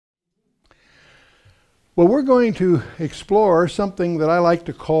Well, we're going to explore something that I like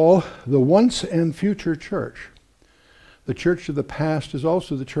to call the once and future church. The church of the past is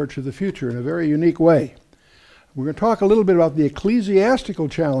also the church of the future in a very unique way. We're going to talk a little bit about the ecclesiastical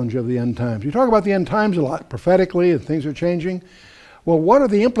challenge of the end times. You talk about the end times a lot, prophetically, and things are changing. Well, what are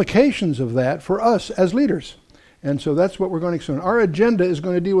the implications of that for us as leaders? And so that's what we're going to explore. Our agenda is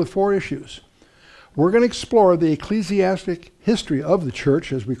going to deal with 4 issues. We're going to explore the ecclesiastic history of the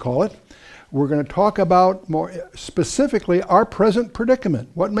church, as we call it. We're going to talk about, more specifically, our present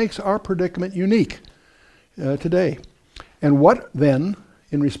predicament. What makes our predicament unique today? And what then,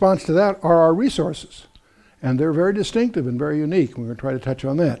 in response to that, are our resources? And they're very distinctive and very unique. We're going to try to touch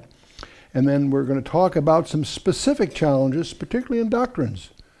on that. And then we're going to talk about some specific challenges, particularly in doctrines.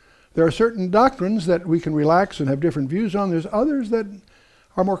 There are certain doctrines that we can relax and have different views on. There's others that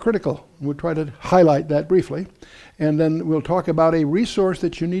are more critical. We'll try to highlight that briefly. And then we'll talk about a resource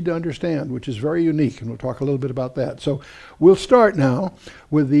that you need to understand, which is very unique, and we'll talk a little bit about that. So we'll start now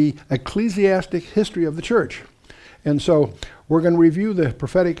with the ecclesiastic history of the church. And so we're going to review the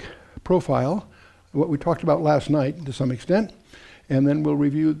prophetic profile, what we talked about last night to some extent, and then we'll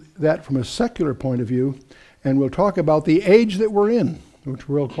review that from a secular point of view, and we'll talk about the age that we're in, which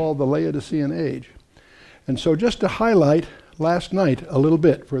we'll call the Laodicean age. And so just to highlight last night a little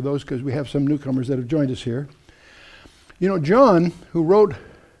bit for those, because we have some newcomers that have joined us here. You know, John, who wrote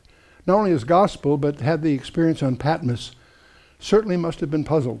not only his gospel, but had the experience on Patmos, certainly must have been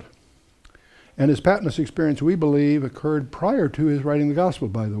puzzled. And his Patmos experience, we believe, occurred prior to his writing the gospel,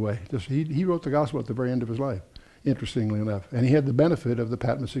 by the way. He wrote the gospel at the very end of his life, interestingly enough. And he had the benefit of the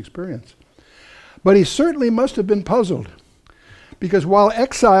Patmos experience. But he certainly must have been puzzled, because while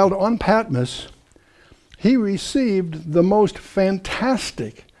exiled on Patmos, he received the most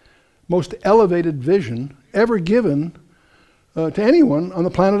fantastic, most elevated vision ever given to anyone on the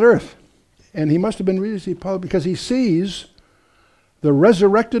planet Earth. And he must have been really puzzled because he sees the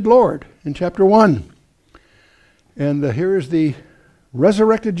resurrected Lord in chapter 1. And here is the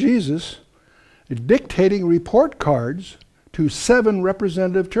resurrected Jesus dictating report cards to 7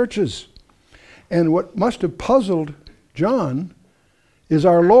 representative churches. And what must have puzzled John is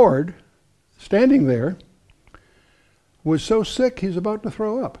our Lord standing there was so sick he's about to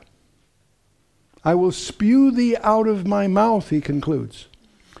throw up. I will spew thee out of my mouth, he concludes.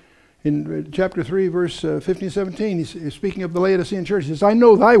 In chapter 3, verse 15, 17, he's speaking of the Laodicean church. He says, I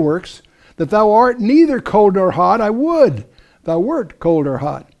know thy works, that thou art neither cold nor hot. I would thou wert cold or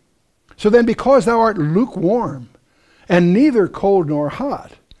hot. So then, because thou art lukewarm, and neither cold nor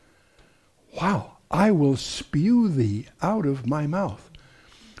hot, wow, I will spew thee out of my mouth.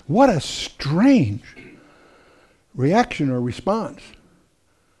 What a strange reaction or response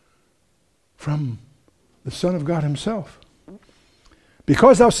from the Son of God himself.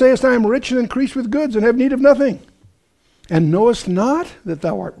 Because thou sayest, I am rich and increased with goods and have need of nothing, and knowest not that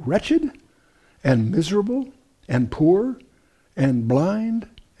thou art wretched and miserable and poor and blind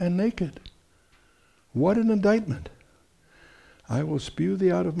and naked. What an indictment. I will spew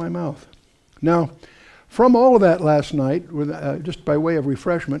thee out of my mouth. Now, from all of that last night, just by way of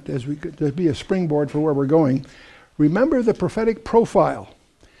refreshment, as we could to be a springboard for where we're going, remember the prophetic profile.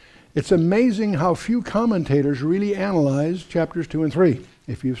 It's amazing how few commentators really analyze chapters 2 and 3.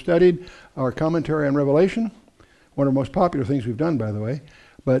 If you've studied our commentary on Revelation, one of the most popular things we've done, by the way,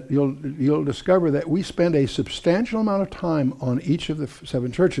 but you'll discover that we spend a substantial amount of time on each of the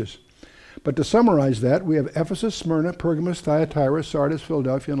 7 churches. But to summarize that, we have Ephesus, Smyrna, Pergamos, Thyatira, Sardis,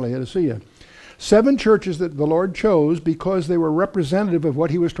 Philadelphia, and Laodicea. 7 churches that the Lord chose because they were representative of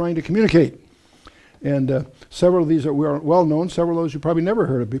what he was trying to communicate. And several of these are well known, several of those you probably never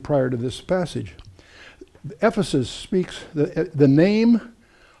heard of prior to this passage. Ephesus speaks, the name,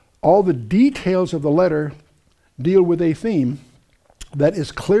 all the details of the letter deal with a theme that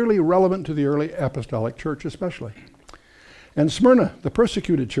is clearly relevant to the early apostolic church especially. And Smyrna, the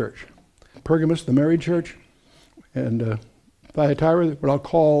persecuted church. Pergamos, the married church. And Thyatira, what I'll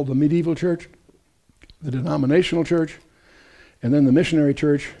call the medieval church, the denominational church, and then the missionary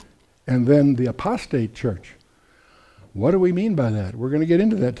church, and then the apostate church. What do we mean by that? We're going to get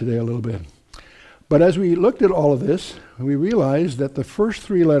into that today a little bit. But as we looked at all of this, we realized that the first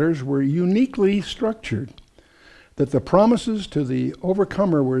 3 letters were uniquely structured, that the promises to the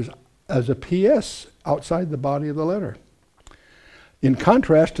overcomer were as a PS outside the body of the letter. In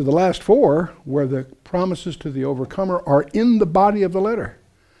contrast to the last 4, where the promises to the overcomer are in the body of the letter.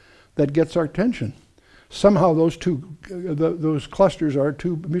 That gets our attention. Somehow those clusters are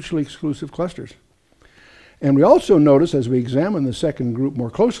 2 mutually exclusive clusters. And we also notice, as we examine the second group more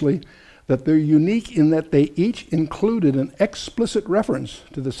closely, that they're unique in that they each included an explicit reference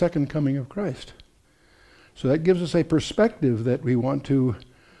to the second coming of Christ. So that gives us a perspective that we want to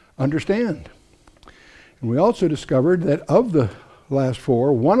understand. And we also discovered that of the last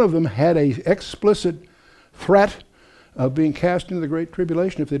four, one of them had an explicit threat of being cast into the Great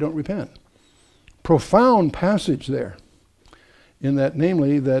Tribulation if they don't repent. Profound passage there, in that,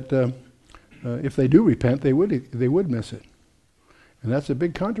 namely, that if they do repent, they would miss it. And that's a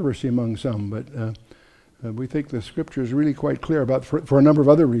big controversy among some, but we think the Scripture is really quite clear about, for a number of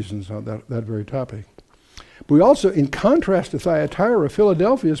other reasons, on that very topic. But we also, in contrast to Thyatira,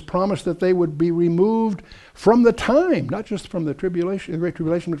 Philadelphia is promised that they would be removed from the time, not just from the tribulation, the Great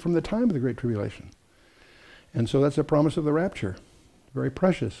Tribulation, but from the time of the Great Tribulation. And so that's a promise of the rapture. Very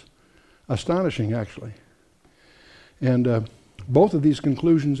precious. Astonishing, actually. And both of these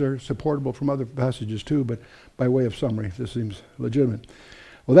conclusions are supportable from other passages too, but by way of summary, this seems legitimate.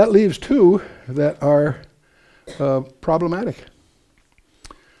 Well, that leaves two that are problematic.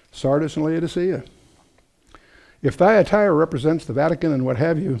 Sardis and Laodicea. If Thyatira represents the Vatican and what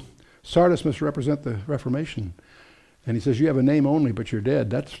have you, Sardis must represent the Reformation. And he says, you have a name only, but you're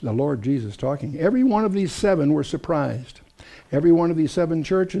dead. That's the Lord Jesus talking. Every one of these seven were surprised. Every one of these seven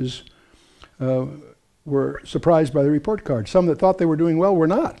churches were surprised by the report card. Some that thought they were doing well were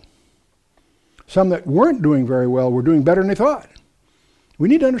not. Some that weren't doing very well were doing better than they thought. We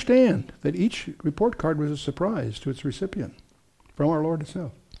need to understand that each report card was a surprise to its recipient from our Lord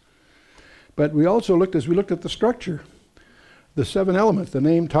himself. But we also looked, as we looked at the structure, the seven elements, the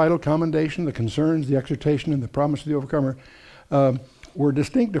name, title, commendation, the concerns, the exhortation, and the promise of the overcomer, were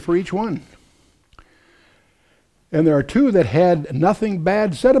distinctive for each one. And there are two that had nothing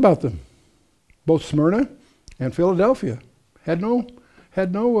bad said about them. Both Smyrna and Philadelphia had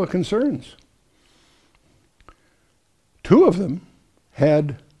no concerns. Two of them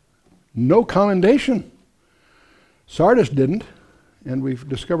had no commendation. Sardis didn't, and we've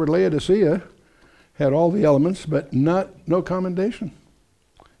discovered Laodicea had all the elements, but no commendation.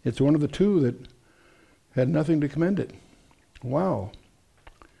 It's one of the two that had nothing to commend it. Wow.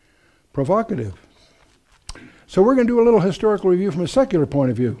 Provocative. So we're going to do a little historical review from a secular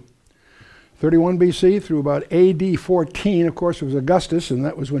point of view. 31 BC through about AD 14, of course, it was Augustus, and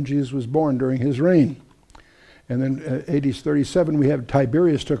that was when Jesus was born during his reign. And then AD 37, we have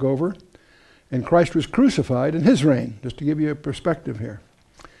Tiberius took over, and Christ was crucified in his reign, just to give you a perspective here.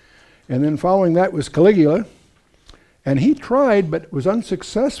 And then following that was Caligula, and he tried, but was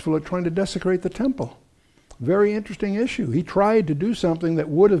unsuccessful at trying to desecrate the temple. Very interesting issue. He tried to do something that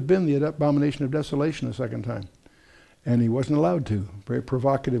would have been the abomination of desolation a second time, and he wasn't allowed to. Very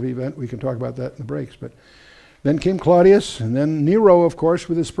provocative event. We can talk about that in the breaks. But then came Claudius, and then Nero, of course,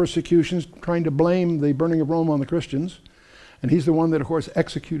 with his persecutions, trying to blame the burning of Rome on the Christians. And he's the one that, of course,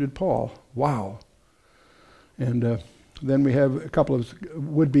 executed Paul. Wow. And then we have a couple of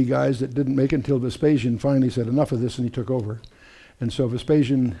would-be guys that didn't make it until Vespasian finally said enough of this, and he took over. And so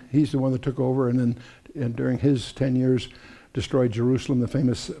Vespasian, he's the one that took over, and during his 10 years, destroyed Jerusalem, the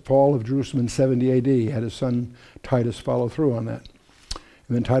famous fall of Jerusalem in 70 AD. He had his son Titus follow through on that.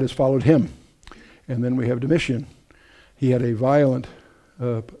 And then Titus followed him. And then we have Domitian. He had a violent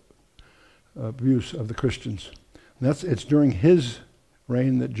abuse of the Christians. And it's during his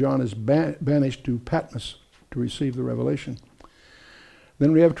reign that John is banished to Patmos to receive the revelation.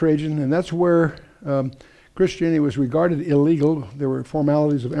 Then we have Trajan, and that's where Christianity was regarded illegal. There were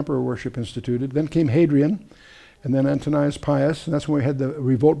formalities of emperor worship instituted. Then came Hadrian, and then Antonius Pius, and that's when we had the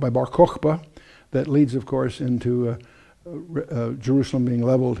revolt by Bar Kokhba that leads, of course, into Jerusalem being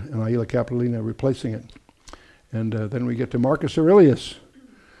leveled and Aelia Capitolina replacing it. And then we get to Marcus Aurelius,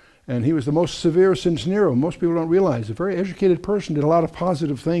 and he was the most severe since Nero. Most people don't realize. A very educated person, did a lot of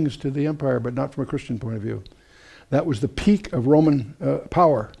positive things to the empire, but not from a Christian point of view. That was the peak of Roman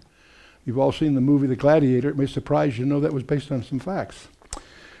power. You've all seen the movie The Gladiator. It may surprise you to know that was based on some facts.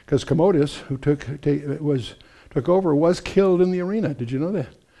 Because Commodus, who took over, was killed in the arena. Did you know that?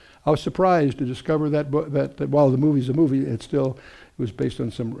 I was surprised to discover that while the movie's a movie, it was based on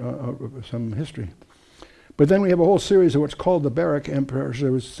some history. But then we have a whole series of what's called the Barrack emperors.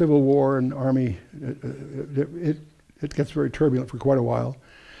 There was civil war and army. It gets very turbulent for quite a while.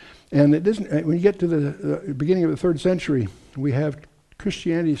 And it doesn't. When you get to the beginning of the 3rd century, we have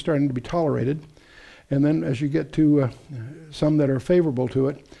Christianity starting to be tolerated. And then as you get to some that are favorable to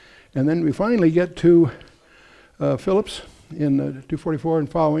it, and then we finally get to Philip's in 244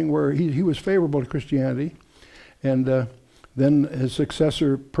 and following, where he was favorable to Christianity, and then his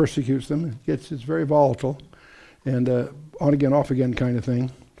successor persecutes them. It's very volatile, and on again, off again kind of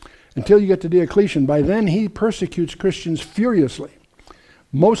thing, until you get to Diocletian. By then, he persecutes Christians furiously,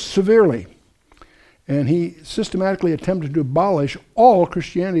 most severely, And he systematically attempted to abolish all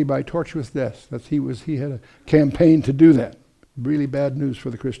Christianity by torturous death. He had a campaign to do that. Really bad news for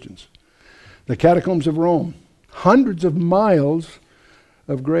the Christians. The catacombs of Rome, hundreds of miles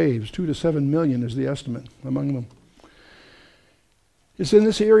of graves, 2 to 7 million is the estimate among them. It's in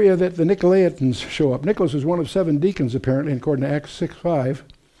this area that the Nicolaitans show up. Nicholas was one of 7 deacons, apparently, according to Acts 6:5.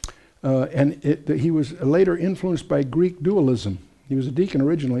 He was later influenced by Greek dualism. He was a deacon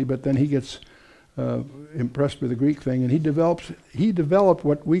originally, but then he gets impressed with the Greek thing, and he developed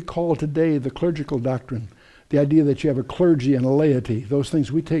what we call today the clerical doctrine, the idea that you have a clergy and a laity. Those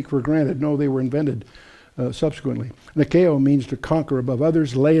things we take for granted. No, they were invented subsequently. Nikao means to conquer above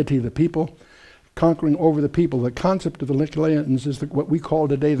others, laity, the people, conquering over the people. The concept of the Nicolaitans is what we call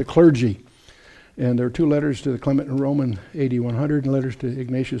today the clergy. And there are 2 letters to the Clement in Rome in AD 100 and letters to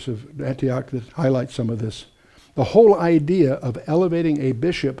Ignatius of Antioch that highlight some of this. The whole idea of elevating a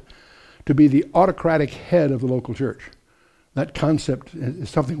bishop to be the autocratic head of the local church. That concept is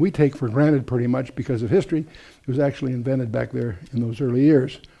something we take for granted pretty much because of history. It was actually invented back there in those early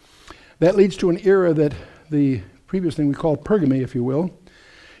years. That leads to an era that the previous thing we called Pergamy, if you will.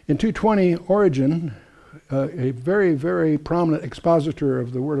 In 220, Origen, a very, very prominent expositor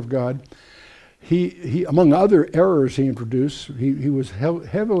of the Word of God, he among other errors he introduced, he was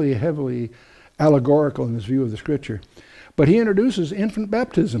heavily allegorical in his view of the Scripture. But he introduces infant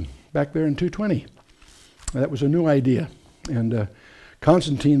baptism back there in 220. That was a new idea. And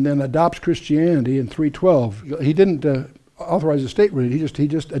Constantine then adopts Christianity in 312. He didn't authorize the state religion, he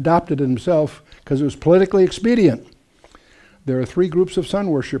just adopted it himself because it was politically expedient. There are 3 groups of sun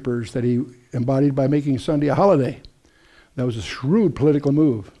worshippers that he embodied by making Sunday a holiday. That was a shrewd political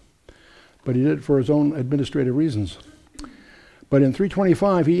move. But he did it for his own administrative reasons. But in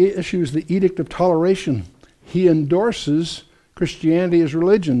 325, he issues the Edict of Toleration. He endorses Christianity as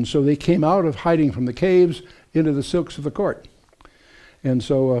religion, so they came out of hiding from the caves into the silks of the court. And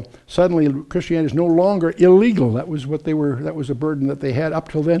so suddenly Christianity is no longer illegal. That was a burden that they had up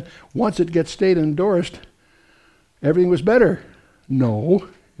till then. Once it gets state endorsed, everything was better. No,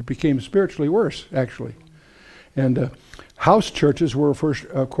 it became spiritually worse, actually. And house churches were first,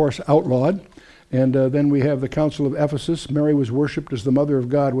 of course, outlawed. And then we have the Council of Ephesus. Mary was worshipped as the Mother of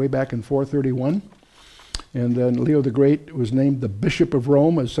God way back in 431. And then Leo the Great was named the Bishop of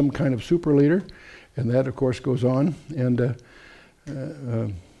Rome as some kind of super leader. And that, of course, goes on. And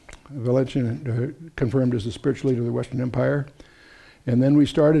Valentinian confirmed as the spiritual leader of the Western Empire. And then we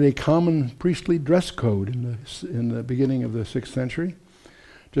started a common priestly dress code in the beginning of the 6th century.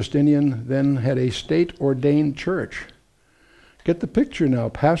 Justinian then had a state-ordained church. Get the picture now.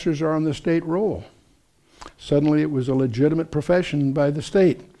 Pastors are on the state roll. Suddenly it was a legitimate profession by the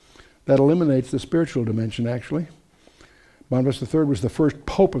state. That eliminates the spiritual dimension, actually. Boniface III was the first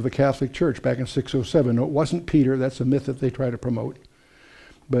pope of the Catholic Church back in 607. No, it wasn't Peter. That's a myth that they try to promote.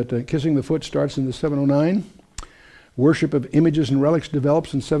 But kissing the foot starts in the 709. Worship of images and relics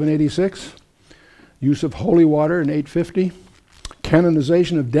develops in 786. Use of holy water in 850.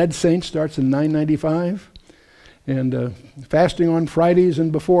 Canonization of dead saints starts in 995. And fasting on Fridays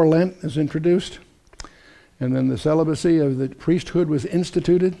and before Lent is introduced. And then the celibacy of the priesthood was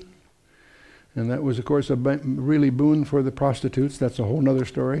instituted. And that was, of course, a really boon for the prostitutes. That's a whole other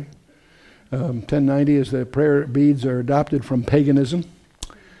story. 1090 is the prayer beads are adopted from paganism.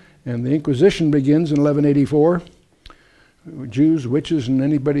 And the Inquisition begins in 1184. Jews, witches, and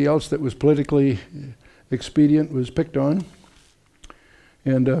anybody else that was politically expedient was picked on.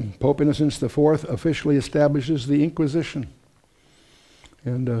 And Pope Innocent IV officially establishes the Inquisition.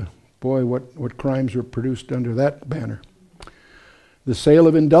 And boy, what crimes were produced under that banner. The sale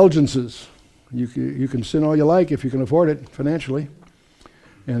of indulgences. You can sin all you like if you can afford it financially.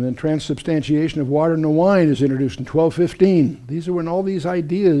 And then transubstantiation of water and wine is introduced in 1215. These are when all these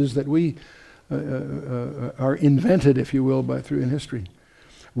ideas that we are invented, if you will, through in history.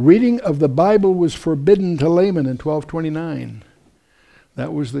 Reading of the Bible was forbidden to laymen in 1229.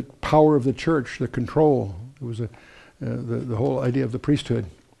 That was the power of the church, the control. It was the whole idea of the priesthood.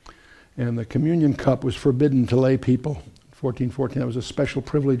 And the communion cup was forbidden to lay people. 1414, that was a special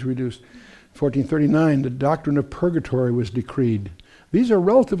privilege reduced. 1439, the doctrine of purgatory was decreed. These are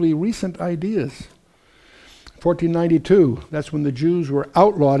relatively recent ideas. 1492, that's when the Jews were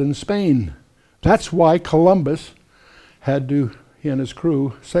outlawed in Spain. That's why Columbus had to, he and his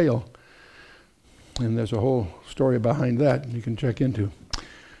crew, sail. And there's a whole story behind that you can check into.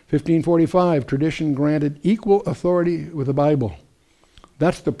 1545, tradition granted equal authority with the Bible.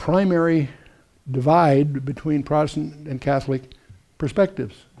 That's the primary divide between Protestant and Catholic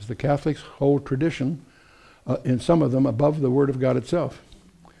perspectives. Is the Catholics hold tradition, in some of them, above the Word of God itself.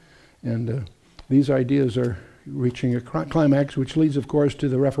 And these ideas are reaching a climax, which leads, of course, to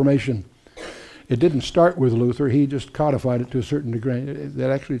the Reformation. It didn't start with Luther. He just codified it to a certain degree.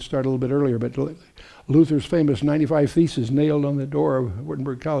 That actually started a little bit earlier, but Luther's famous 95 Theses nailed on the door of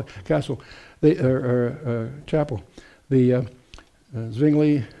Wittenberg Castle, Chapel. The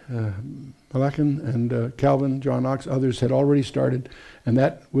Zwingli, Malakan, and Calvin, John Knox, others had already started, and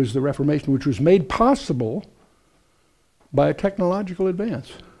that was the Reformation, which was made possible by a technological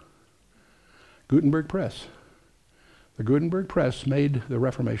advance. Gutenberg Press. The Gutenberg Press made the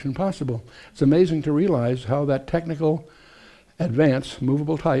Reformation possible. It's amazing to realize how that technical advance,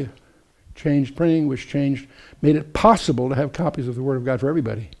 movable type, changed printing, which made it possible to have copies of the Word of God for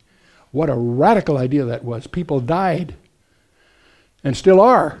everybody. What a radical idea that was. People died, and still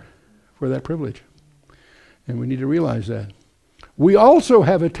are, for that privilege. And we need to realize that. We also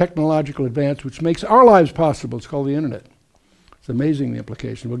have a technological advance which makes our lives possible. It's called the Internet. It's amazing, the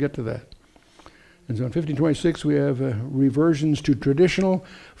implication. We'll get to that. And so in 1526 we have reversions to traditional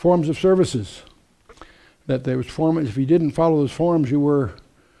forms of services. That there was forms, if you didn't follow those forms, you were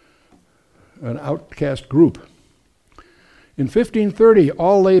an outcast group. In 1530,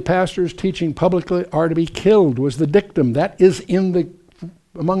 all lay pastors teaching publicly are to be killed was the dictum. That is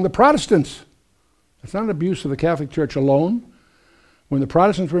among the Protestants. It's not an abuse of the Catholic Church alone. When the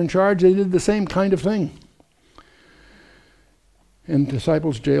Protestants were in charge, they did the same kind of thing. And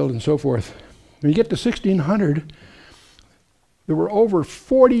disciples jailed and so forth. When you get to 1600, there were over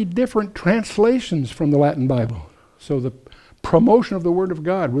 40 different translations from the Latin Bible. So the promotion of the Word of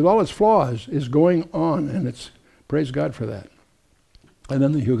God, with all its flaws, is going on, and it's praise God for that. And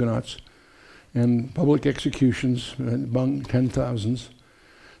then the Huguenots and public executions among 10,000s.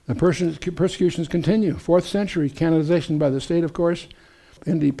 The persecutions continue. 4th century, canonization by the state, of course.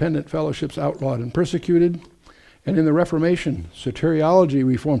 Independent fellowships outlawed and persecuted. And in the Reformation, soteriology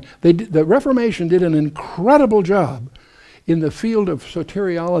reformed. The Reformation did an incredible job in the field of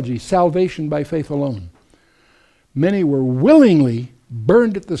soteriology, salvation by faith alone. Many were willingly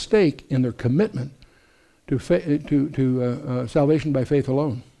burned at the stake in their commitment to salvation by faith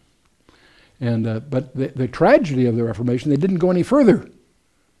alone. And but the tragedy of the Reformation, they didn't go any further.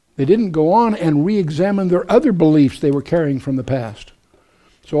 They didn't go on and re-examine their other beliefs they were carrying from the past.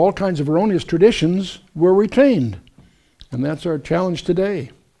 So all kinds of erroneous traditions were retained. And that's our challenge today.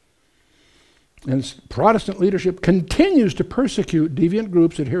 And Protestant leadership continues to persecute deviant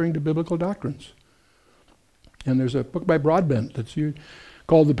groups adhering to biblical doctrines. And there's a book by Broadbent that's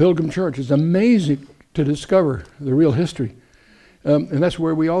called The Pilgrim Church. It's amazing to discover the real history. And that's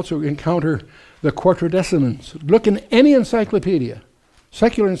where we also encounter the Quartodecimans. Look in any encyclopedia,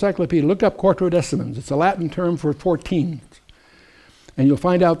 secular encyclopedia, look up Quartodecimans. It's a Latin term for 14. And you'll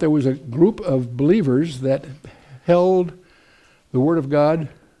find out there was a group of believers that held the Word of God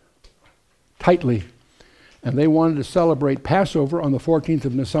tightly. And they wanted to celebrate Passover on the 14th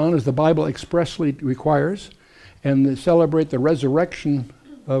of Nisan, as the Bible expressly requires, and to celebrate the resurrection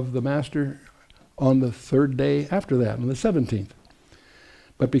of the Master on the 3rd day after that, on the 17th.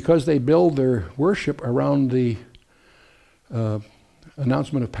 But because they build their worship around the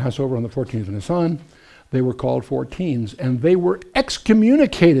announcement of Passover on the 14th of Nisan, they were called 14s, and they were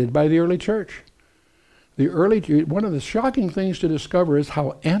excommunicated by the early church. One of the shocking things to discover is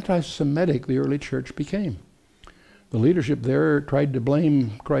how anti-Semitic the early church became. The leadership there tried to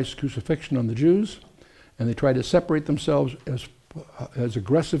blame Christ's crucifixion on the Jews, and they tried to separate themselves as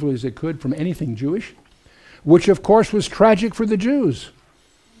aggressively as they could from anything Jewish, which of course was tragic for the Jews.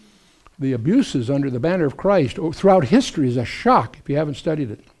 The abuses under the banner of Christ throughout history is a shock if you haven't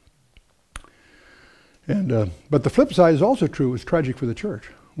studied it. But the flip side is also true. It's tragic for the church.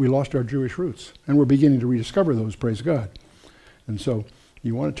 We lost our Jewish roots, and we're beginning to rediscover those, praise God. And so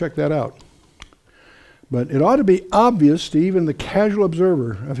you want to check that out. But it ought to be obvious to even the casual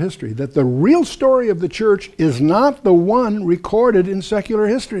observer of history that the real story of the church is not the one recorded in secular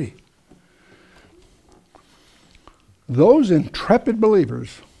history. Those intrepid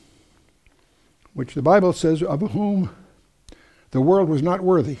believers, which the Bible says of whom the world was not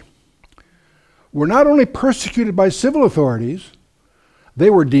worthy, were not only persecuted by civil authorities, they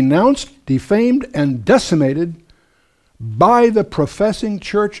were denounced, defamed, and decimated by the professing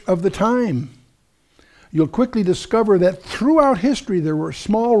church of the time. You'll quickly discover that throughout history there were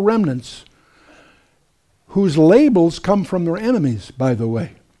small remnants whose labels come from their enemies, by the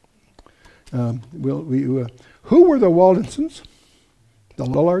way. Who were the Waldensians, the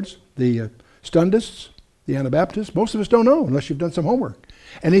Lollards, the Stundists, the Anabaptists? Most of us don't know unless you've done some homework.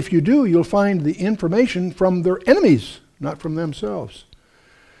 And if you do, you'll find the information from their enemies, not from themselves.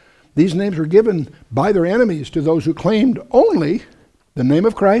 These names were given by their enemies to those who claimed only the name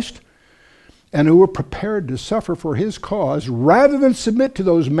of Christ and who were prepared to suffer for his cause rather than submit to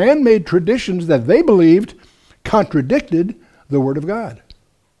those man-made traditions that they believed contradicted the Word of God.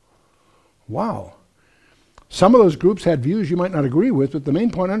 Wow. Some of those groups had views you might not agree with, but the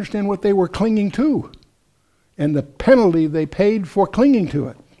main point, understand what they were clinging to and the penalty they paid for clinging to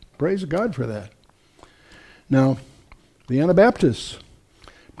it. Praise God for that. Now, the Anabaptists,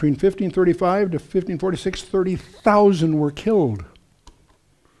 between 1535 to 1546, 30,000 were killed.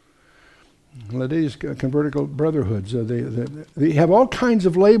 Today's convertible brotherhoods, they have all kinds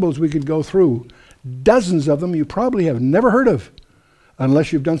of labels we could go through. Dozens of them you probably have never heard of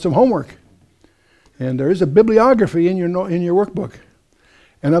unless you've done some homework. And there is a bibliography in your workbook.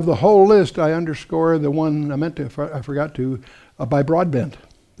 And of the whole list, I underscore the one I forgot to, by Broadbent,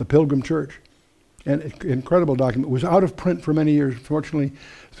 the Pilgrim Church. An incredible document. It was out of print for many years, fortunately,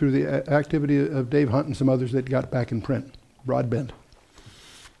 through the activity of Dave Hunt and some others that got back in print. Broadbent.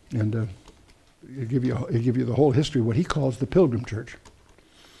 And it'll give you the whole history of what he calls the Pilgrim Church.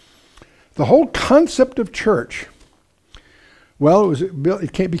 The whole concept of church, well,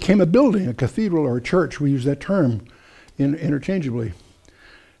 it became a building, a cathedral or a church. We use that term interchangeably.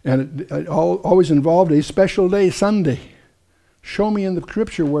 And it always involved a special day, Sunday. Show me in the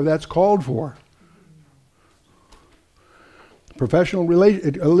scripture where that's called for. Professional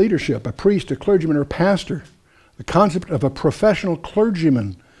leadership, a priest, a clergyman, or a pastor. The concept of a professional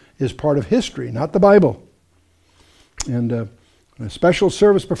clergyman is part of history, not the Bible. And a special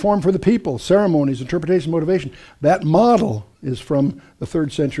service performed for the people, ceremonies, interpretation, motivation. That model is from the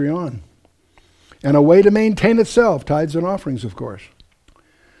 3rd century on. And a way to maintain itself, tithes and offerings, of course.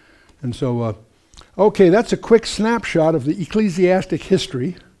 And so, okay, that's a quick snapshot of the ecclesiastic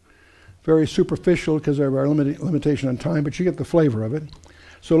history. Very superficial because of our limitation on time, but you get the flavor of it.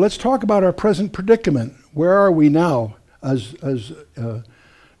 So let's talk about our present predicament. Where are we now as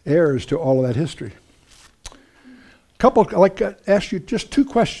heirs to all of that history? I'd like to ask you just 2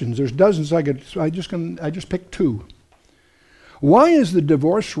 questions. There's dozens. I just picked 2. Why is the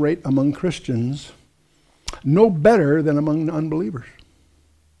divorce rate among Christians no better than among unbelievers?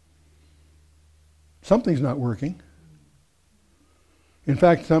 Something's not working. In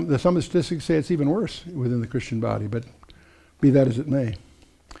fact, some of the statistics say it's even worse within the Christian body, but be that as it may.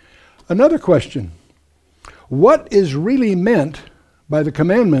 Another question. What is really meant by the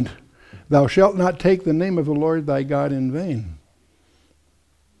commandment, thou shalt not take the name of the Lord thy God in vain?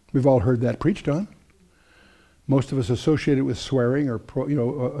 We've all heard that preached on. Most of us associate it with swearing or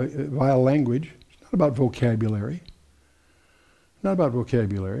vile language. It's not about vocabulary. Not about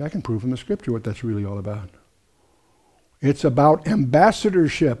vocabulary. I can prove from the scripture what that's really all about. It's about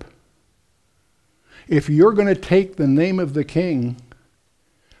ambassadorship. If you're going to take the name of the king,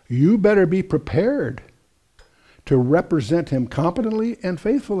 you better be prepared to represent him competently and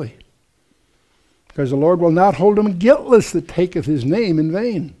faithfully. Because the Lord will not hold him guiltless that taketh his name in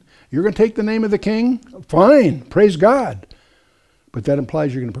vain. You're going to take the name of the king? Fine, praise God. But that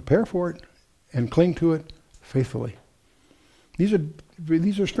implies you're going to prepare for it and cling to it faithfully.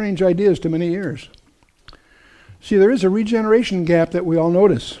 These are strange ideas to many ears. See, there is a regeneration gap that we all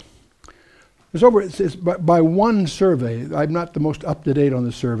notice. It's by one survey. I'm not the most up-to-date on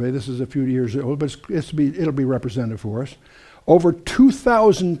this survey. This is a few years old, but it'll be representative for us. Over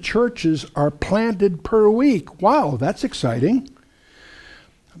 2,000 churches are planted per week. Wow, that's exciting.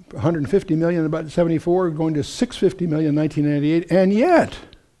 150 million in about 74, going to 650 million in 1998, and yet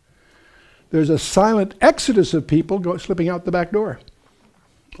there's a silent exodus of people slipping out the back door.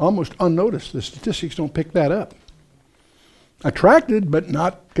 Almost unnoticed. The statistics don't pick that up. Attracted, but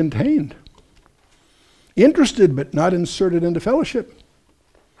not contained. Interested, but not inserted into fellowship.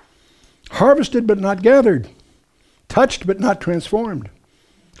 Harvested, but not gathered. Touched, but not transformed.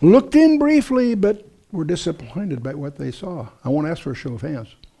 Looked in briefly, but were disappointed by what they saw. I won't ask for a show of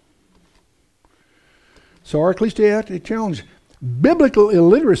hands. So our ecclesiastic challenge, biblical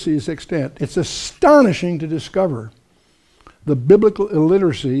illiteracy is extant. It's astonishing to discover the biblical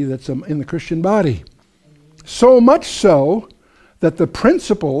illiteracy that's in the Christian body. So much so that the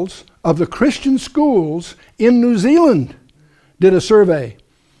principals of the Christian schools in New Zealand did a survey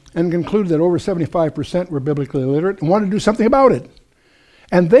and concluded that over 75% were biblically illiterate and wanted to do something about it.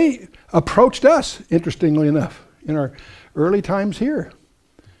 And they approached us, interestingly enough, in our early times here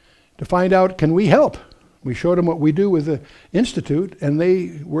to find out, can we help? We showed them what we do with the Institute, and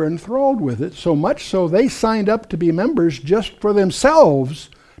they were enthralled with it, so much so they signed up to be members just for themselves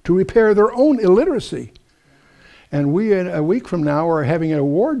to repair their own illiteracy. And we, a week from now, are having an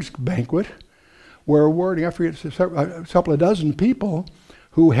awards banquet. We're awarding, I forget, a couple of dozen people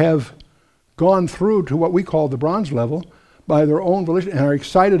who have gone through to what we call the bronze level, by their own volition and are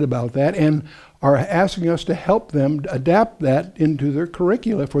excited about that and are asking us to help them adapt that into their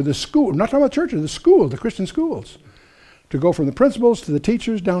curricula for the school. I'm not talking about churches, the school, the Christian schools. To go from the principals to the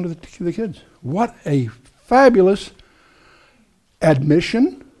teachers down to the kids. What a fabulous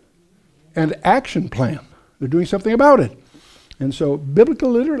admission and action plan. They're doing something about it. And so biblical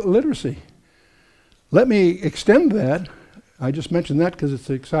literacy. Let me extend that. I just mentioned that because it's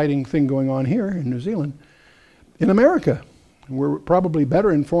an exciting thing going on here in New Zealand. In America, we're probably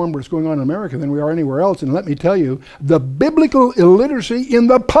better informed what's going on in America than we are anywhere else. And let me tell you, the biblical illiteracy in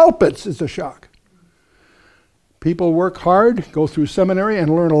the pulpits is a shock. People work hard, go through seminary,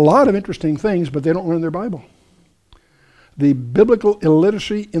 and learn a lot of interesting things, but they don't learn their Bible. The biblical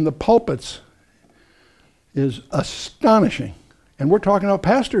illiteracy in the pulpits is astonishing. And we're talking about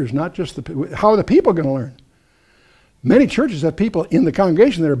pastors, not just how are the people going to learn? Many churches have people in the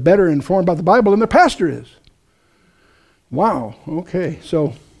congregation that are better informed about the Bible than their pastor is. Wow, okay,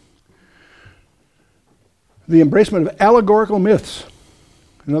 so the embracement of allegorical myths.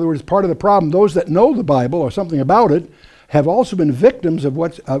 In other words, part of the problem, those that know the Bible or something about it have also been victims of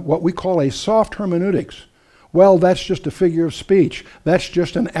what we call a soft hermeneutics. Well, that's just a figure of speech. That's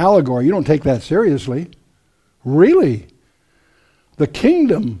just an allegory. You don't take that seriously. Really? The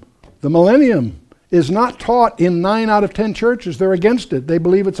kingdom, the millennium, is not taught in 9 out of 10 churches. They're against it. They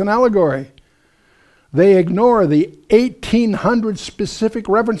believe it's an allegory. They ignore the 1,800 specific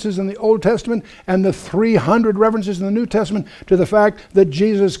references in the Old Testament and the 300 references in the New Testament to the fact that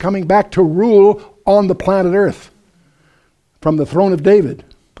Jesus is coming back to rule on the planet Earth from the throne of David,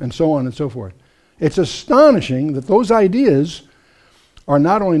 and so on and so forth. It's astonishing that those ideas are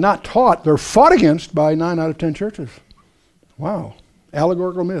not only not taught, they're fought against by 9 out of 10 churches. Wow.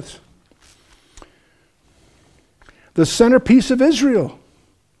 Allegorical myths. The centerpiece of Israel.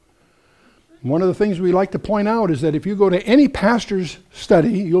 One of the things we like to point out is that if you go to any pastor's study,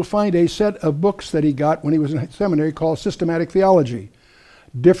 you'll find a set of books that he got when he was in seminary called Systematic Theology.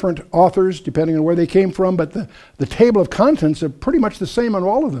 Different authors, depending on where they came from, but the table of contents are pretty much the same on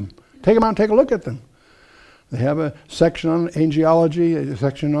all of them. Take them out and take a look at them. They have a section on angelology, a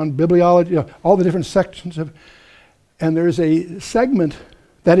section on bibliology, all the different sections of, and there's a segment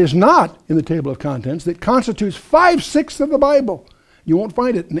that is not in the table of contents that constitutes 5/6 of the Bible. You won't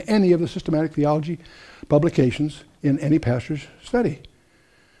find it in any of the systematic theology publications in any pastor's study.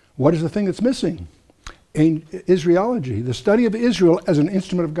 What is the thing that's missing? Israelology, the study of Israel as an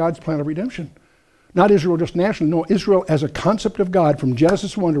instrument of God's plan of redemption. Not Israel just nationally, no, Israel as a concept of God from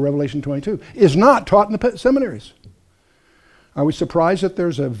Genesis 1 to Revelation 22 is not taught in the seminaries. Are we surprised that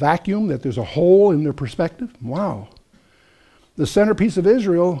there's a vacuum, that there's a hole in their perspective? Wow. The centerpiece of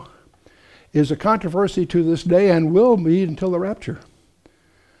Israel is a controversy to this day and will be until the rapture,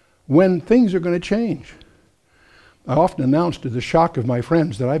 when things are going to change. I often announce to the shock of my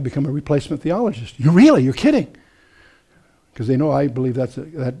friends that I've become a replacement theologist. You really? You're kidding? Because they know I believe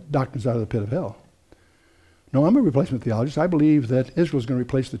that doctrine's out of the pit of hell. No, I'm a replacement theologist. I believe that Israel's going to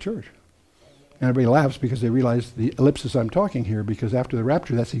replace the church. And everybody laughs because they realize the ellipsis I'm talking here, because after the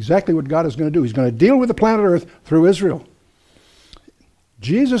rapture, that's exactly what God is going to do. He's going to deal with the planet Earth through Israel.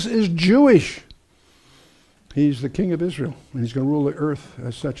 Jesus is Jewish. He's the king of Israel, and he's going to rule the earth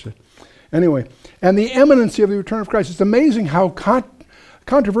as such. Anyway, and the imminency of the return of Christ. It's amazing how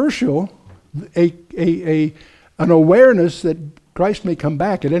controversial an awareness that Christ may come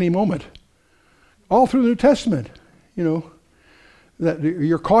back at any moment. All through the New Testament, you know, that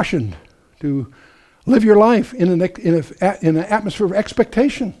you're cautioned to live your life in an atmosphere of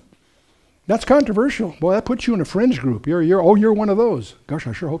expectation. That's controversial. Boy, that puts you in a fringe group. You're one of those. Gosh,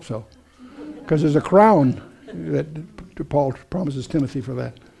 I sure hope so. Because there's a crown that Paul promises Timothy for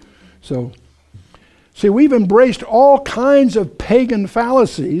that. So, see, we've embraced all kinds of pagan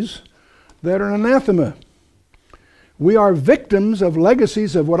fallacies that are anathema. We are victims of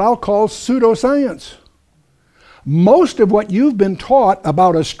legacies of what I'll call pseudoscience. Most of what you've been taught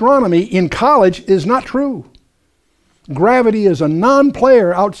about astronomy in college is not true. Gravity is a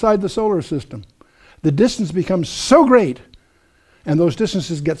non-player outside the solar system. The distance becomes so great, and those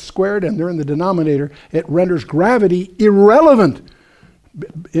distances get squared and they're in the denominator, it renders gravity irrelevant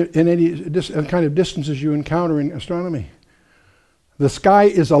in any kind of distances you encounter in astronomy. The sky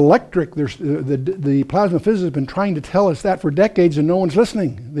is electric. The plasma physicists have been trying to tell us that for decades and no one's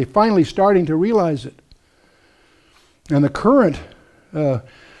listening. They're finally starting to realize it. And the current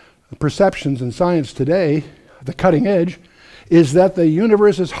perceptions in science today, the cutting edge, is that the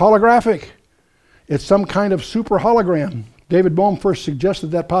universe is holographic. It's some kind of super hologram. David Bohm first suggested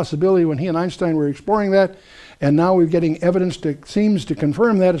that possibility when he and Einstein were exploring that, and now we're getting evidence that seems to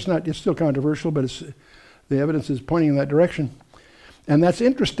confirm that. It's still controversial, but The evidence is pointing in that direction. And that's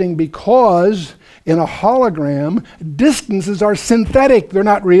interesting because in a hologram, distances are synthetic. They're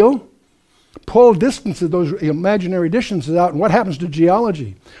not real. Pull distances, those imaginary distances out, and what happens to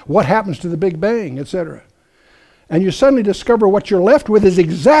geology? What happens to the Big Bang, etc.? And you suddenly discover what you're left with is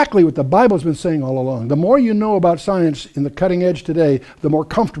exactly what the Bible's been saying all along. The more you know about science in the cutting edge today, the more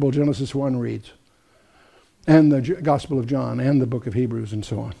comfortable Genesis 1 reads. And the Gospel of John and the book of Hebrews and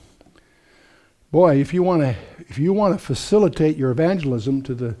so on. Boy, if you want to facilitate your evangelism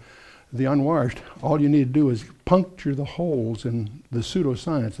to the unwashed, all you need to do is puncture the holes in the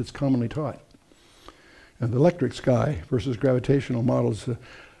pseudoscience that's commonly taught. And the electric sky versus gravitational models,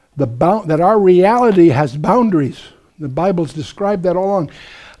 that our reality has boundaries. The Bible's described that all along.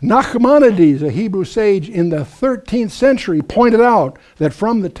 Nachmanides, a Hebrew sage in the 13th century, pointed out that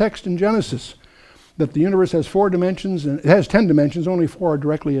from the text in Genesis, that the universe has 4 dimensions, and it has 10 dimensions, only 4 are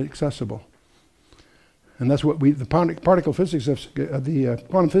directly accessible. And that's what the quantum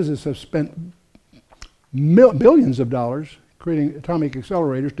physicists have spent billions of dollars creating atomic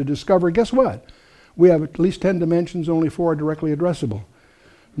accelerators to discover, guess what? We have at least 10 dimensions, only 4 are directly addressable.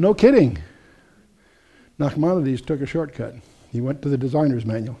 No kidding. Nachmanides took a shortcut. He went to the designer's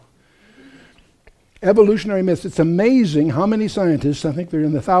manual. Evolutionary myths. It's amazing how many scientists, I think they're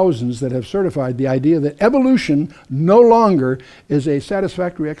in the thousands, that have certified the idea that evolution no longer is a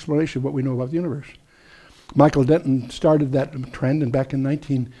satisfactory explanation of what we know about the universe. Michael Denton started that trend back in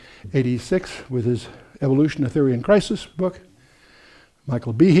 1986 with his Evolution, a Theory in Crisis book.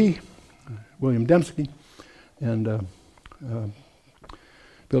 Michael Behe, William Dembski, and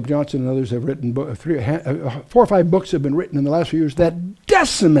Bill Johnson and others have written 4 or 5 books have been written in the last few years that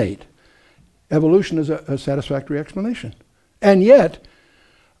decimate evolution as a satisfactory explanation. And yet,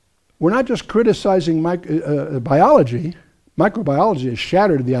 we're not just criticizing biology. Microbiology has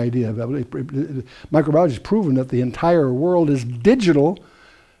shattered the idea of evolution. Microbiology has proven that the entire world is digital,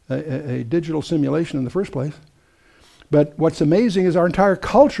 a digital simulation in the first place. But what's amazing is our entire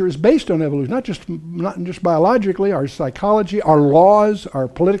culture is based on evolution, not just biologically. Our psychology, our laws, our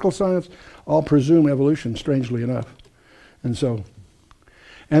political science all presume evolution, strangely enough. And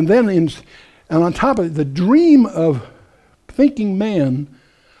on top of it, the dream of thinking man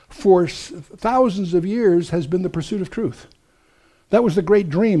for thousands of years has been the pursuit of truth. That was the great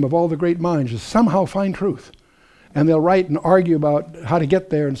dream of all the great minds, is somehow find truth. And they'll write and argue about how to get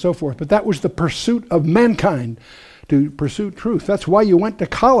there and so forth. But that was the pursuit of mankind, to pursue truth. That's why you went to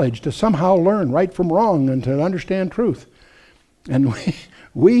college, to somehow learn right from wrong and to understand truth. And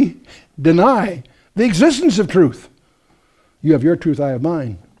we deny the existence of truth. You have your truth, I have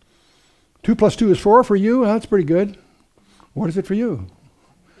mine. 2 + 2 is 4 for you. Well, that's pretty good. What is it for you?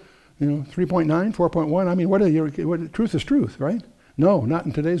 3.9, 4.1. I mean, truth is truth, right? No, not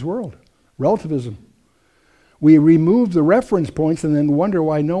in today's world. Relativism. We remove the reference points and then wonder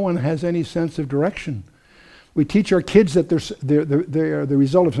why no one has any sense of direction. We teach our kids that they are the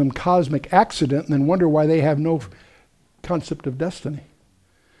result of some cosmic accident and then wonder why they have no concept of destiny.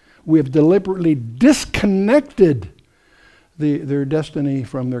 We have deliberately disconnected their destiny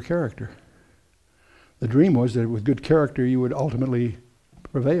from their character. The dream was that with good character you would ultimately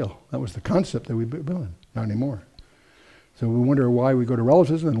prevail. That was the concept that we built in. Not anymore. So we wonder why we go to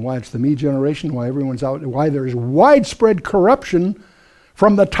relativism and why it's the me generation, why everyone's out, why there's widespread corruption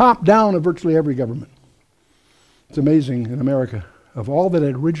from the top down of virtually every government. It's amazing in America, of all that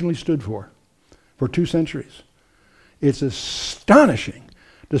it originally stood for 2 centuries. It's astonishing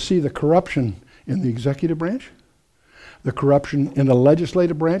to see the corruption in the executive branch, the corruption in the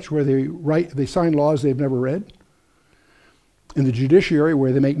legislative branch where they sign laws they've never read, in the judiciary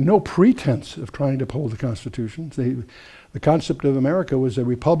where they make no pretense of trying to uphold the Constitution. The concept of America was a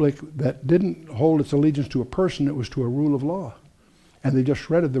republic that didn't hold its allegiance to a person, it was to a rule of law. And they just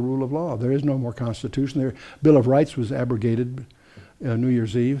shredded the rule of law. There is no more Constitution. Their Bill of Rights was abrogated New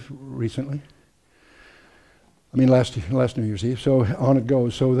Year's Eve recently. I mean last New Year's Eve, so on it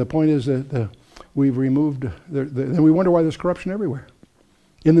goes. So the point is that we've removed, and we wonder why there's corruption everywhere.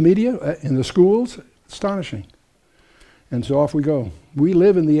 In the media, in the schools, astonishing. And so off we go. We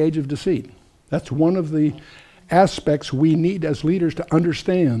live in the age of deceit. That's one of the aspects we need as leaders to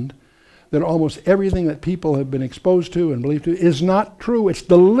understand, that almost everything that people have been exposed to and believed to is not true. It's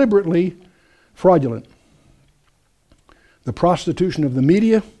deliberately fraudulent. The prostitution of the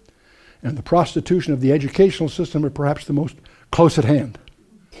media and the prostitution of the educational system are perhaps the most close at hand.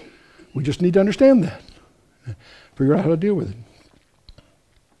 We just need to understand that, figure out how to deal with it.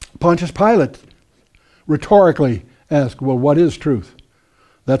 Pontius Pilate rhetorically asked, well, what is truth?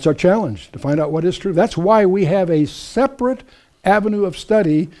 That's our challenge, to find out what is truth. That's why we have a separate avenue of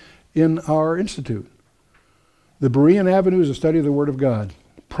study in our institute. The Berean Avenue is a study of the Word of God.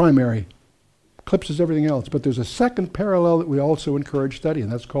 Primary. Eclipses everything else. But there's a second parallel that we also encourage study,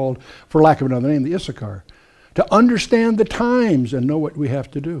 and that's called, for lack of another name, the Issachar. To understand the times and know what we have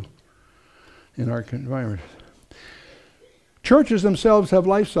to do in our environment. Churches themselves have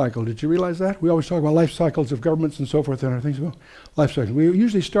life cycle. Did you realize that? We always talk about life cycles of governments and so forth and other things. Well, life cycle. We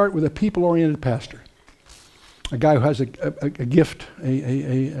usually start with a people-oriented pastor. A guy who has a gift,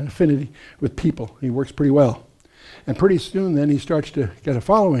 an affinity with people. He works pretty well. And pretty soon then he starts to get a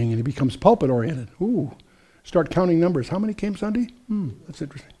following and he becomes pulpit-oriented. Ooh, start counting numbers. How many came Sunday? That's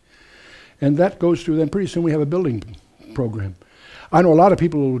interesting. And that goes through, then pretty soon we have a building program. I know a lot of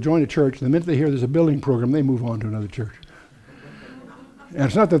people who will join a church, and the minute they hear there's a building program, they move on to another church. And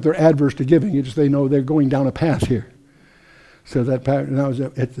it's not that they're adverse to giving, it's just they know they're going down a path here. So that now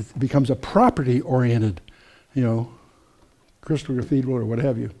it becomes a property-oriented, Crystal Cathedral or what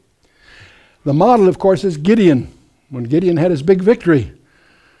have you. The model, of course, is Gideon. When Gideon had his big victory,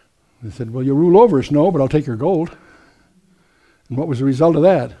 they said, well, you rule over us. No, but I'll take your gold. And what was the result of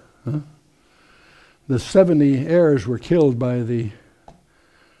that? The 70 heirs were killed by the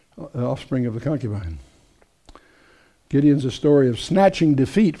offspring of the concubine. Gideon's a story of snatching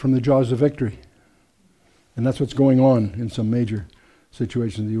defeat from the jaws of victory. And that's what's going on in some major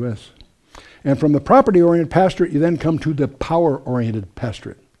situations in the U.S. And from the property-oriented pastorate, you then come to the power-oriented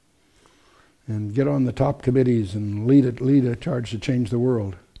pastorate. And get on the top committees and lead a charge to change the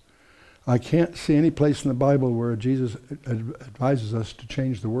world. I can't see any place in the Bible where Jesus advises us to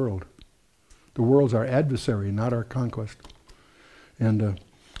change the world. The world's our adversary, not our conquest. And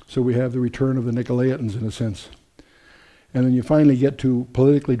so we have the return of the Nicolaitans in a sense. And then you finally get to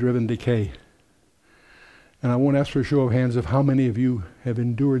politically driven decay. And I won't ask for a show of hands of how many of you have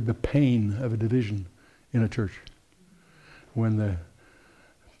endured the pain of a division in a church. When the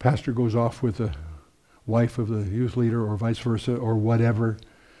pastor goes off with the wife of the youth leader or vice versa or whatever,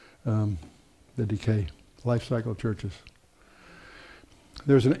 the decay. Life cycle churches.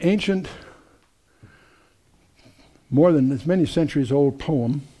 There's an ancient, more than as many centuries old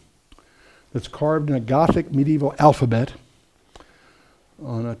poem that's carved in a Gothic medieval alphabet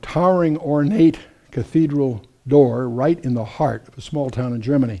on a towering ornate cathedral door right in the heart of a small town in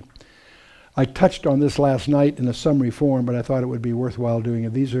Germany. I touched on this last night in a summary form, but I thought it would be worthwhile doing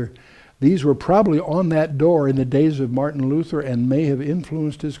it. These were probably on that door in the days of Martin Luther and may have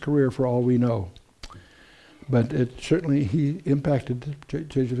influenced his career for all we know. But certainly he impacted the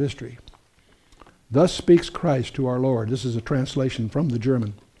change of history. Thus speaks Christ to our Lord. This is a translation from the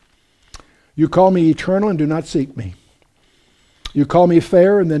German. You call me eternal and do not seek me. You call me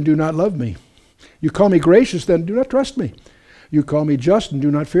fair and then do not love me. You call me gracious, then do not trust me. You call me just and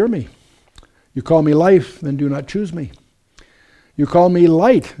do not fear me. You call me life, then do not choose me. You call me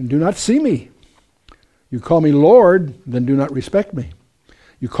light, and do not see me. You call me Lord, then do not respect me.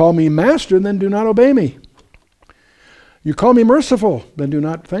 You call me master, then do not obey me. You call me merciful, then do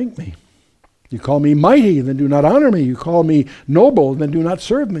not thank me. You call me mighty, then do not honor me. You call me noble, then do not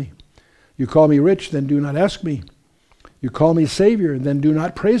serve me. You call me rich, then do not ask me. You call me Savior, then do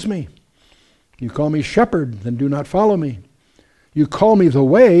not praise me. You call me shepherd, then do not follow me. You call me the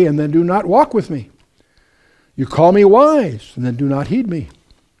way, and then do not walk with me. You call me wise, and then do not heed me.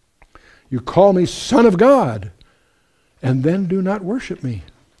 You call me Son of God, and then do not worship me.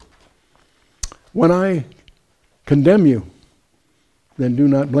 When I condemn you, then do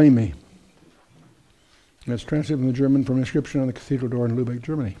not blame me. That's translated from the German from an inscription on the cathedral door in Lübeck,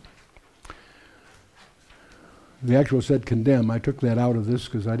 Germany. The actual said condemn. I took that out of this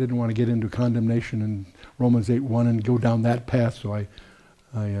because I didn't want to get into condemnation in Romans 8:1 and go down that path, so I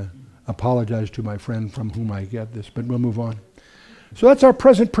apologize to my friend from whom I get this, but we'll move on. So that's our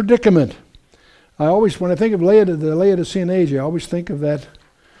present predicament. I always, when I think of the Laodicean age, I always think of that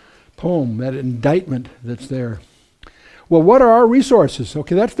poem, that indictment that's there. Well, what are our resources?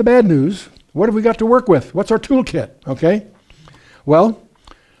 Okay, that's the bad news. What have we got to work with? What's our toolkit? Okay? Well,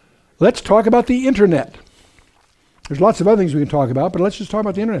 let's talk about the internet. There's lots of other things we can talk about, but let's just talk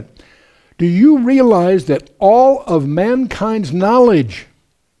about the internet. Do you realize that all of mankind's knowledge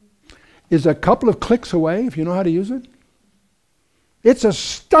is a couple of clicks away if you know how to use it? It's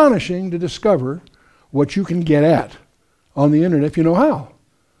astonishing to discover what you can get at on the internet if you know how.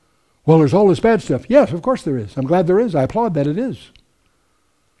 Well, there's all this bad stuff. Yes, of course there is. I'm glad there is. I applaud that it is.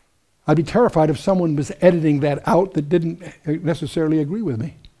 I'd be terrified if someone was editing that out that didn't necessarily agree with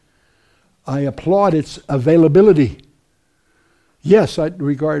me. I applaud its availability. Yes, I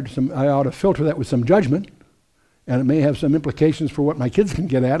ought to filter that with some judgment, and it may have some implications for what my kids can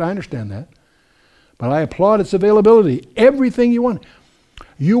get at. I understand that. But I applaud its availability. Everything you want.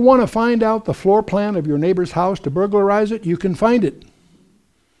 You want to find out the floor plan of your neighbor's house to burglarize it? You can find it.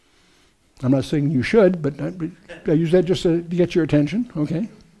 I'm not saying you should, but I use that just to get your attention, okay?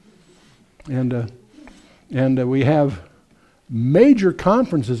 And we have major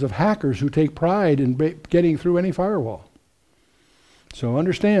conferences of hackers who take pride in getting through any firewall. So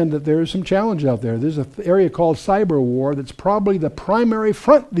understand that there is some challenge out there. There's an area called cyber war that's probably the primary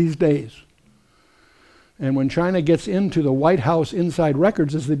front these days. And when China gets into the White House inside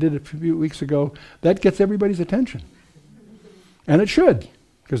records, as they did a few weeks ago, that gets everybody's attention. And it should,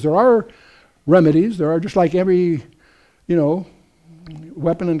 because there are remedies. There are, just like every,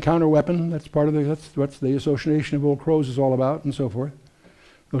 weapon and counter weapon. That's part of that's what the Association of Old Crows is all about, and so forth.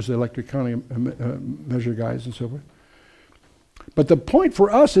 Those are the electric counting measure guys and so forth. But the point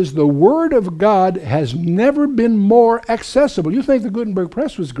for us is the Word of God has never been more accessible. You think the Gutenberg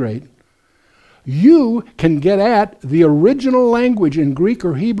Press was great. You can get at the original language in Greek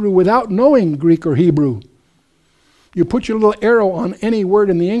or Hebrew without knowing Greek or Hebrew. You put your little arrow on any word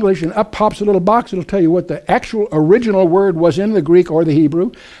in the English and up pops a little box. It'll tell you what the actual original word was in the Greek or the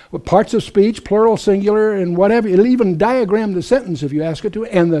Hebrew, what parts of speech, plural, singular, and whatever. It'll even diagram the sentence if you ask it to.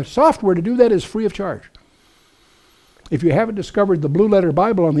 And the software to do that is free of charge. If you haven't discovered the Blue Letter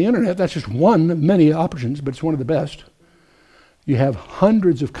Bible on the internet, that's just one of many options, but it's one of the best. You have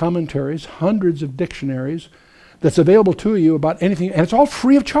hundreds of commentaries, hundreds of dictionaries that's available to you about anything, and it's all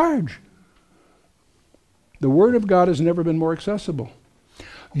free of charge. The Word of God has never been more accessible.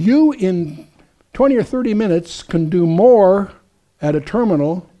 You, in 20 or 30 minutes, can do more at a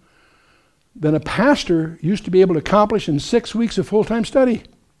terminal than a pastor used to be able to accomplish in 6 weeks of full-time study,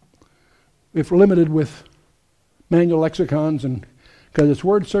 if limited with manual lexicons, and because it's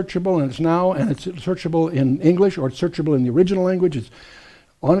word searchable, and it's searchable in English, or it's searchable in the original language. It's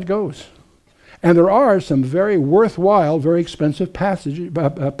on it goes. And there are some very worthwhile, very expensive packages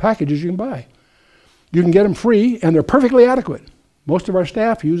you can buy. You can get them free, and they're perfectly adequate. Most of our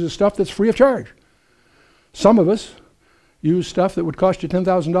staff uses stuff that's free of charge. Some of us use stuff that would cost you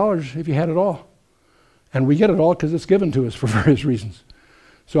 $10,000 if you had it all. And we get it all because it's given to us for various reasons.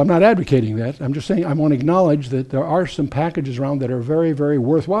 So I'm not advocating that. I'm just saying I want to acknowledge that there are some packages around that are very, very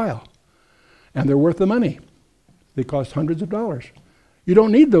worthwhile. And they're worth the money. They cost hundreds of dollars. You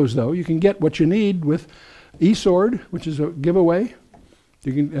don't need those, though. You can get what you need with eSword, which is a giveaway,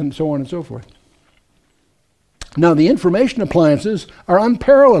 and so on and so forth. Now, the information appliances are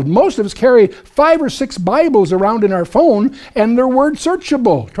unparalleled. Most of us carry 5 or 6 Bibles around in our phone, and they're word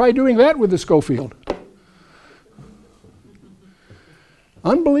searchable. Try doing that with the Schofield.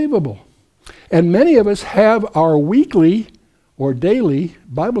 Unbelievable. And many of us have our weekly or daily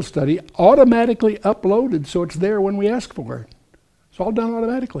Bible study automatically uploaded, so it's there when we ask for it. It's all done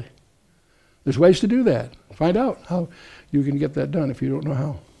automatically. There's ways to do that. Find out how you can get that done if you don't know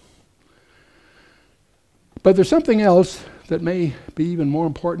how. But there's something else that may be even more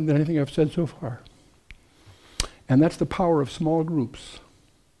important than anything I've said so far. And that's the power of small groups.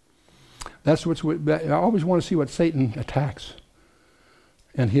 That's I always want to see what Satan attacks.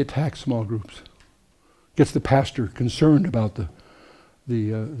 And he attacks small groups. Gets the pastor concerned about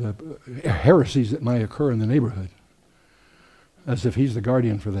the heresies that might occur in the neighborhood, as if he's the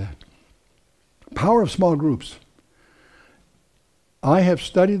guardian for that. Power of small groups. I have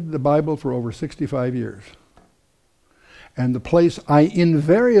studied the Bible for over 65 years. And the place I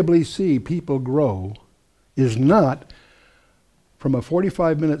invariably see people grow is not from a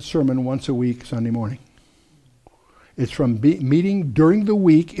 45-minute sermon once a week Sunday morning. It's from meeting during the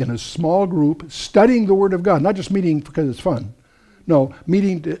week in a small group, studying the Word of God, not just meeting because it's fun. No,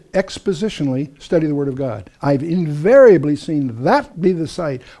 meeting to expositionally study the Word of God. I've invariably seen that be the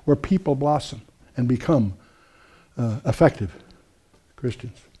site where people blossom and become effective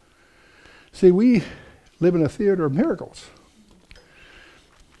Christians. See, we live in a theater of miracles.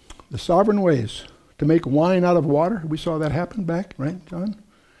 The sovereign ways to make wine out of water. We saw that happen back, right, John?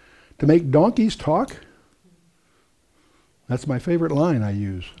 To make donkeys talk. That's my favorite line I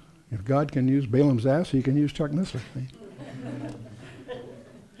use. If God can use Balaam's ass, he can use Chuck Missler.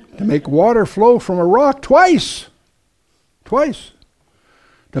 To make water flow from a rock twice. Twice.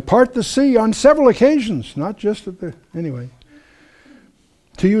 To part the sea on several occasions, not just at the... Anyway.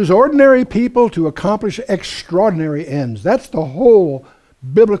 To use ordinary people to accomplish extraordinary ends. That's the whole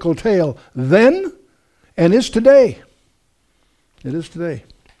biblical tale then and is today. It is today.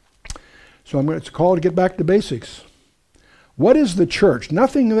 So it's a call to get back to basics. What is the church?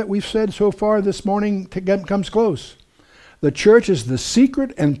 Nothing that we've said so far this morning comes close. The church is the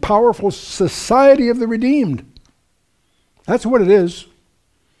secret and powerful society of the redeemed. That's what it is.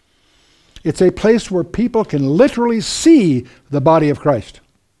 It's a place where people can literally see the body of Christ.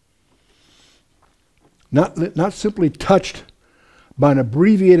 Not simply touched by an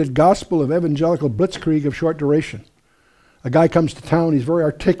abbreviated gospel of evangelical blitzkrieg of short duration. A guy comes to town, he's very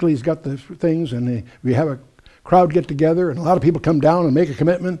articulate, he's got the things, and we have a crowd get together, and a lot of people come down and make a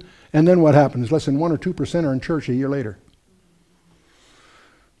commitment, and then what happens? Less than 1 or 2% are in church a year later.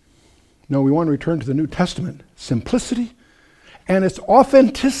 No, we want to return to the New Testament. Simplicity and its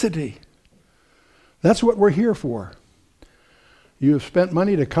authenticity. That's what we're here for. You have spent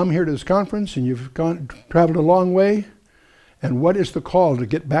money to come here to this conference, and you've traveled a long way. And what is the call? To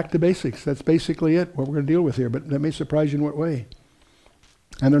get back to basics. That's basically it, what we're going to deal with here. But that may surprise you in what way.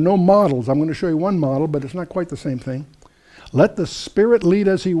 And there are no models. I'm going to show you one model, but it's not quite the same thing. Let the Spirit lead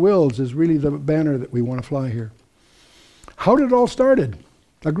as He wills is really the banner that we want to fly here. How did it all started?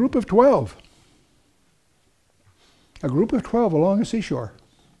 A group of 12. A group of 12 along a seashore.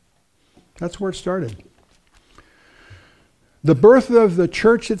 That's where it started. The birth of the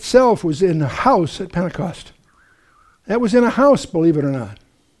church itself was in a house at Pentecost. That was in a house, believe it or not.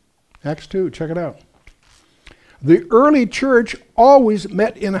 Acts 2, check it out. The early church always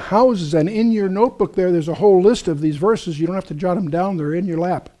met in houses, and in your notebook there's a whole list of these verses. You don't have to jot them down. They're in your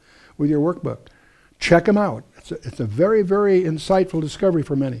lap with your workbook. Check them out. It's a very, very insightful discovery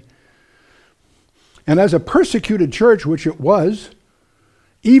for many. And as a persecuted church, which it was,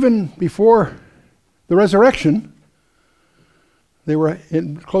 even before the resurrection, they were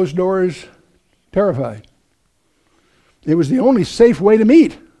in closed doors, terrified. It was the only safe way to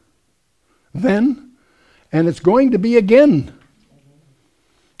meet then, and it's going to be again.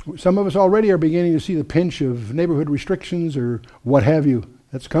 Some of us already are beginning to see the pinch of neighborhood restrictions or what have you.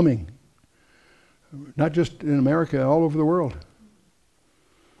 That's coming. Not just in America, all over the world.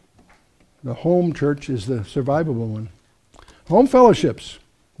 The home church is the survivable one. Home fellowships.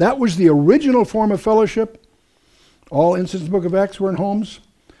 That was the original form of fellowship. All instances in the book of Acts were in homes.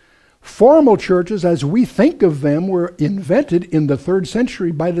 Formal churches, as we think of them, were invented in the 3rd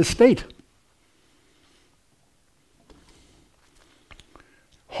century by the state.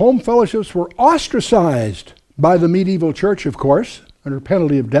 Home fellowships were ostracized by the medieval church, of course, under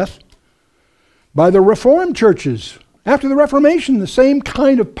penalty of death. By the Reformed churches. After the Reformation, the same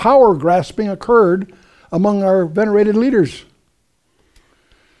kind of power grasping occurred among our venerated leaders.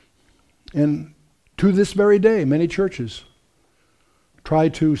 And to this very day, many churches try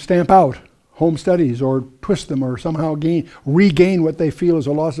to stamp out home studies or twist them or somehow regain what they feel is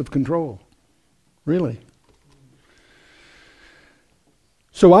a loss of control. Really.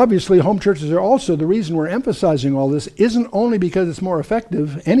 So obviously home churches are also, the reason we're emphasizing all this isn't only because it's more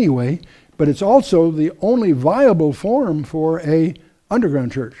effective anyway, but it's also the only viable form for a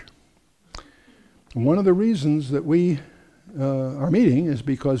underground church. One of the reasons that we are meeting is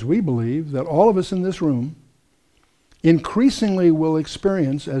because we believe that all of us in this room increasingly will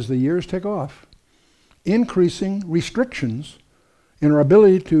experience, as the years take off, increasing restrictions in our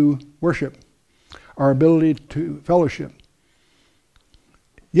ability to worship, our ability to fellowship.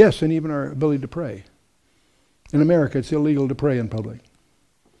 Yes, and even our ability to pray. In America, it's illegal to pray in public.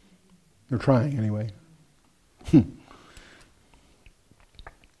 They're trying anyway. The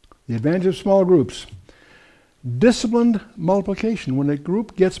advantage of small groups. Disciplined multiplication. When a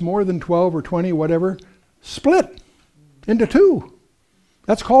group gets more than 12 or 20, whatever, split into 2.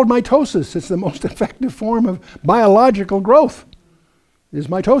 That's called mitosis. It's the most effective form of biological growth, is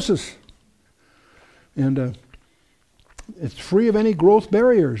mitosis. And it's free of any growth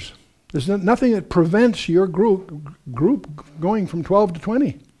barriers. There's nothing that prevents your group going from 12 to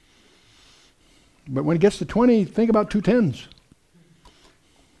 20. But when it gets to 20, think about 2 10s.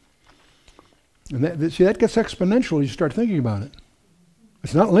 And that gets exponential as you start thinking about it.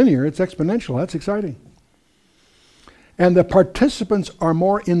 It's not linear, it's exponential. That's exciting. And the participants are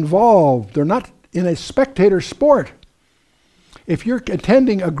more involved. They're not in a spectator sport. If you're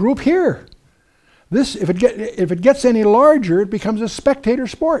attending a group here, if it gets any larger, it becomes a spectator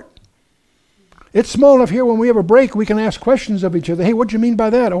sport. It's small enough here when we have a break, we can ask questions of each other. Hey, what do you mean by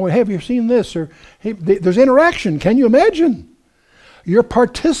that? Oh, have you seen this? Or hey, there's interaction. Can you imagine? You're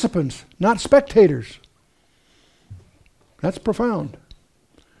participants, not spectators. That's profound.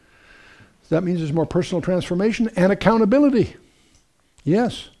 That means there's more personal transformation and accountability.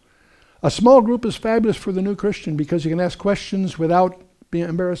 Yes. A small group is fabulous for the new Christian because you can ask questions without being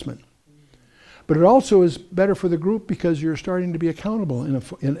embarrassment. But it also is better for the group because you're starting to be accountable in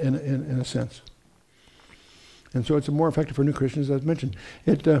a sense. And so it's more effective for new Christians, as mentioned.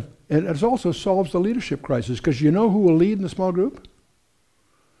 It also solves the leadership crisis because you know who will lead in the small group?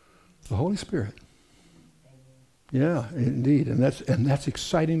 The Holy Spirit. Yeah, indeed, and that's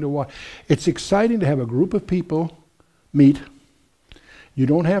exciting to watch. It's exciting to have a group of people meet. You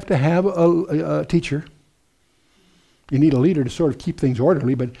don't have to have a teacher. You need a leader to sort of keep things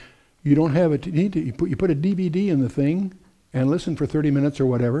orderly, but you don't have you put a DVD in the thing and listen for 30 minutes or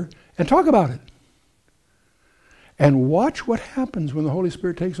whatever and talk about it. And watch what happens when the Holy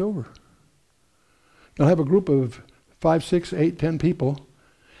Spirit takes over. You'll have a group of 5, 6, 8, 10 people,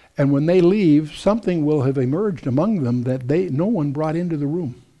 and when they leave, something will have emerged among them that no one brought into the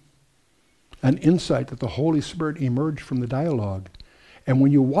room. An insight that the Holy Spirit emerged from the dialogue. And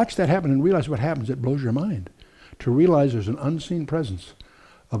when you watch that happen and realize what happens, it blows your mind. To realize there's an unseen presence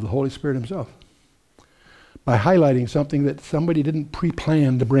of the Holy Spirit himself. By highlighting something that somebody didn't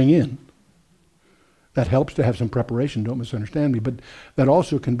pre-plan to bring in. That helps to have some preparation, don't misunderstand me, but that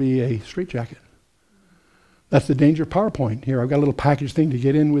also can be a straitjacket. That's the danger of PowerPoint. Here, I've got a little package thing to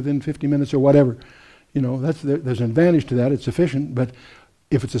get in within 50 minutes or whatever. You know, there's an advantage to that. It's sufficient, but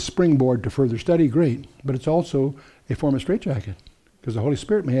if it's a springboard to further study, great. But it's also a form of straitjacket. Because the Holy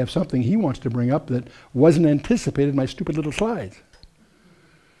Spirit may have something he wants to bring up that wasn't anticipated in my stupid little slides.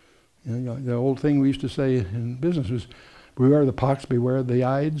 You know, the old thing we used to say in business was, beware the pox, beware the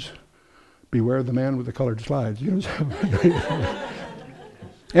ides, beware the man with the colored slides. You know,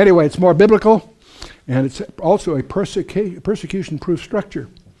 anyway, it's more biblical, and it's also a persecution-proof structure.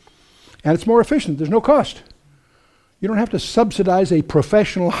 And it's more efficient. There's no cost. You don't have to subsidize a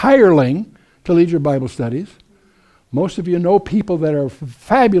professional hireling to lead your Bible studies. Most of you know people that are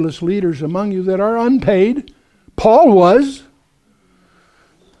fabulous leaders among you that are unpaid. Paul was.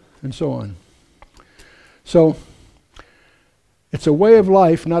 And so on. So, it's a way of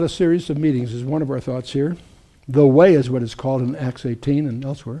life, not a series of meetings, is one of our thoughts here. The way is what it's called in Acts 18 and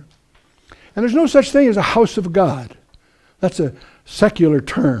elsewhere. And there's no such thing as a house of God. That's a secular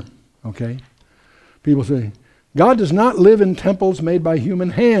term, okay? People say, God does not live in temples made by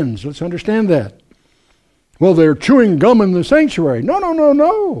human hands. Let's understand that. Well, they're chewing gum in the sanctuary. No, no, no,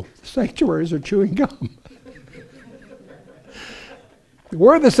 no. The sanctuaries are chewing gum.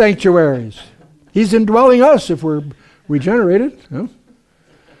 We're the sanctuaries. He's indwelling us if we're regenerated. No?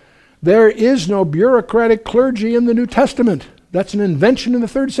 There is no bureaucratic clergy in the New Testament. That's an invention in the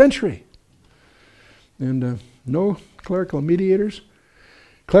 3rd century. And no clerical mediators.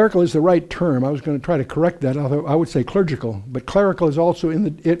 Clerical is the right term. I was going to try to correct that, although I would say clerical. But clerical is also in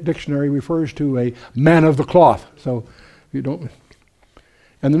the dictionary refers to a man of the cloth. So you don't.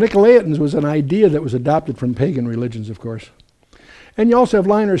 And the Nicolaitans was an idea that was adopted from pagan religions, of course. And you also have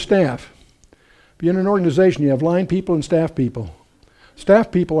line or staff. If you're in an organization, you have line people and staff people.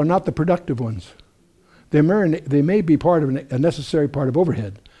 Staff people are not the productive ones. They may be part of a necessary part of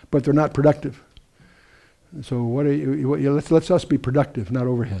overhead, but they're not productive. So let's us be productive, not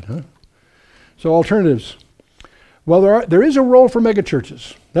overhead, huh? So alternatives. Well, there is a role for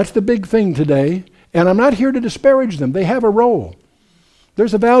megachurches. That's the big thing today, and I'm not here to disparage them. They have a role.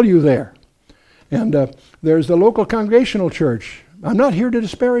 There's a value there. And there's the local congregational church. I'm not here to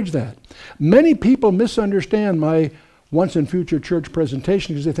disparage that. Many people misunderstand my once and future church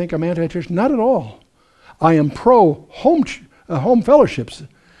presentation because they think I'm anti-church. Not at all. I am pro home fellowships.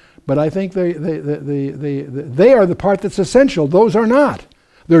 But I think they are the part that's essential. Those are not.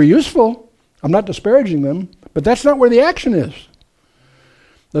 They're useful. I'm not disparaging them, but that's not where the action is.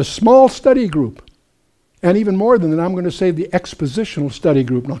 The small study group, and even more than that, I'm going to say the expositional study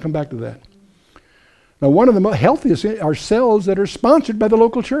group, and I'll come back to that. Now, one of the healthiest are cells that are sponsored by the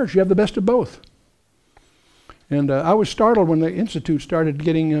local church. You have the best of both. And I was startled when the Institute started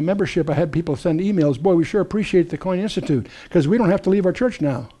getting a membership. I had people send emails, boy, we sure appreciate the Coin Institute, because we don't have to leave our church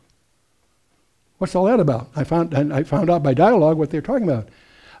now. What's all that about? I found out by dialogue what they're talking about.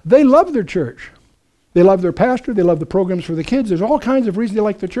 They love their church. They love their pastor. They love the programs for the kids. There's all kinds of reasons they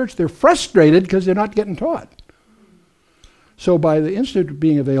like their church. They're frustrated because they're not getting taught. So by the Institute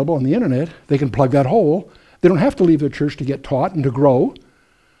being available on the internet, they can plug that hole. They don't have to leave their church to get taught and to grow.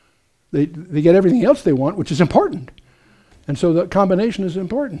 They get everything else they want, which is important. And so the combination is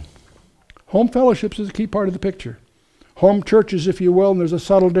important. Home fellowships is a key part of the picture. Home churches, if you will, and there's a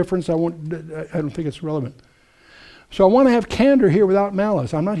subtle difference. I don't think it's relevant. So I want to have candor here without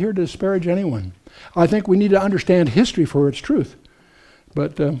malice. I'm not here to disparage anyone. I think we need to understand history for its truth,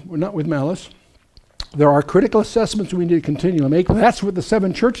 but we're not with malice. There are critical assessments we need to continue to make. That's what the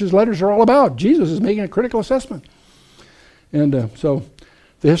 7 churches letters are all about. Jesus is making a critical assessment. And so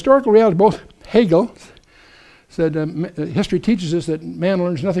the historical reality, both Hegel said history teaches us that man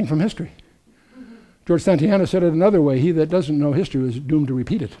learns nothing from history. George Santayana said it another way, he that doesn't know history is doomed to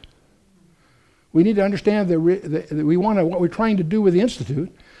repeat it. We need to understand that we want what we're trying to do with the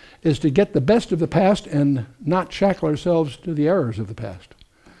Institute, is to get the best of the past and not shackle ourselves to the errors of the past.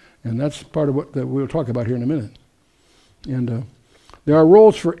 And that's part of what we'll talk about here in a minute. And there are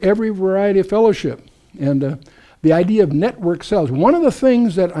roles for every variety of fellowship. And the idea of network sells. One of the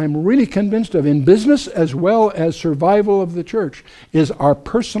things that I'm really convinced of in business as well as survival of the church is our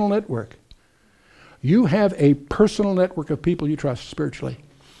personal network. You have a personal network of people you trust spiritually.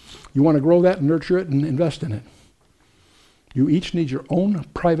 You want to grow that and nurture it and invest in it. You each need your own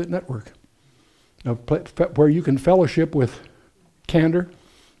private network where you can fellowship with candor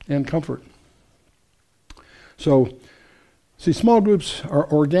and comfort. So, see, small groups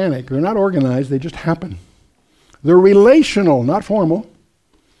are organic. They're not organized, they just happen. They're relational, not formal.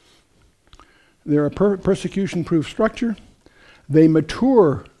 They're a persecution-proof structure. They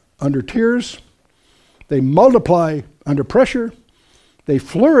mature under tears. They multiply under pressure. They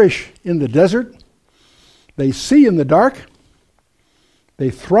flourish in the desert. They see in the dark.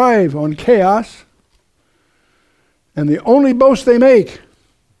 They thrive on chaos. And the only boast they make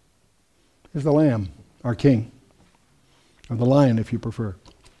is the Lamb, our King, or the Lion if you prefer.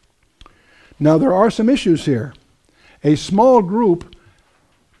 Now there are some issues here. A small group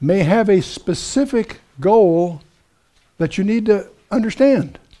may have a specific goal that you need to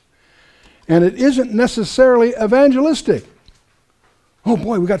understand. And it isn't necessarily evangelistic. Oh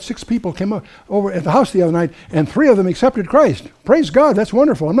boy, we got 6 people came over at the house the other night, and 3 of them accepted Christ. Praise God, that's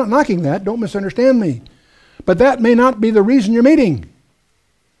wonderful. I'm not knocking that, don't misunderstand me. But that may not be the reason you're meeting.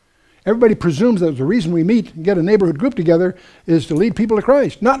 Everybody presumes that the reason we meet and get a neighborhood group together is to lead people to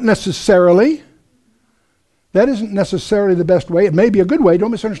Christ. Not necessarily. That isn't necessarily the best way. It may be a good way,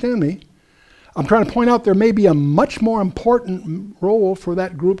 don't misunderstand me. I'm trying to point out there may be a much more important role for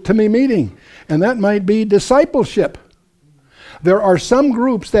that group to be meeting, and that might be discipleship. There are some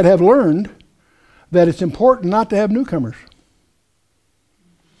groups that have learned that it's important not to have newcomers.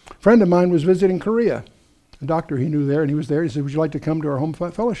 A friend of mine was visiting Korea. A doctor he knew there, and he was there. He said, would you like to come to our home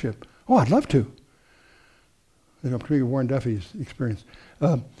fellowship? Oh, I'd love to. You know, particularly Warren Duffy's experience.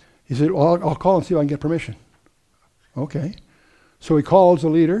 He said, well, I'll call and see if I can get permission. Okay. So he calls the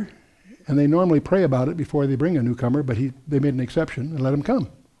leader, and they normally pray about it before they bring a newcomer, but they made an exception and let him come.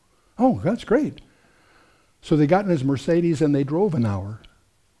 Oh, that's great. So they got in his Mercedes and they drove an hour.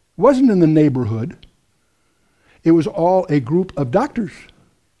 It wasn't in the neighborhood. It was all a group of doctors.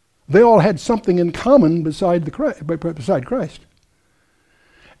 They all had something in common beside Christ.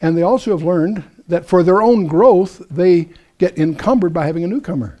 And they also have learned that for their own growth, they get encumbered by having a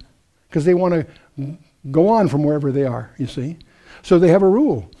newcomer because they want to go on from wherever they are, you see. So they have a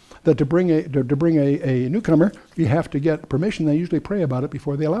rule that to bring a newcomer, you have to get permission. They usually pray about it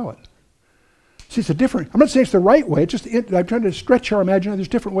before they allow it. See, it's a different, I'm not saying it's the right way, it's just, I'm trying to stretch our imagination. There's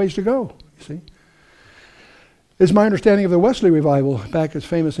different ways to go, you see. It's my understanding of the Wesley revival back as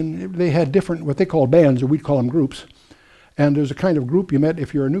famous, and they had different, what they called bands, or we'd call them groups. And there's a kind of group you met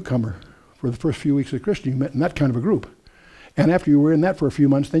if you're a newcomer. For the first few weeks of Christian, you met in that kind of a group. And after you were in that for a few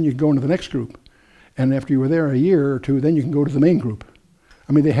months, then you'd go into the next group. And after you were there a year or two, then you can go to the main group.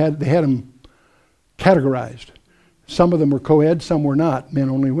 I mean, they had them categorized. Some of them were co-ed, some were not, men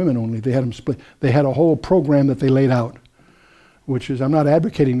only, women only. They had them split. They had a whole program that they laid out, which is, I'm not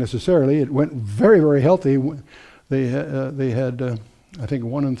advocating necessarily. It went very, very healthy. They had, I think,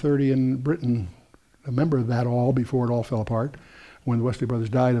 1 in 30 in Britain a member of that all before it all fell apart. When the Wesley brothers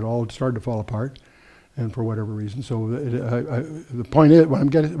died, it all started to fall apart, and for whatever reason. So the point is,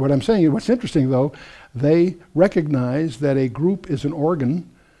 what I'm saying is, what's interesting though, they recognize that a group is an organ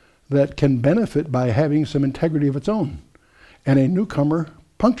that can benefit by having some integrity of its own, and a newcomer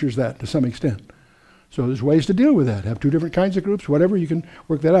punctures that to some extent. So there's ways to deal with that. Have 2 different kinds of groups, whatever, you can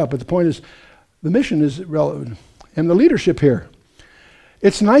work that out. But the point is, the mission is relevant, and the leadership here.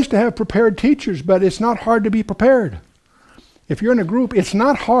 It's nice to have prepared teachers, but it's not hard to be prepared. If you're in a group, it's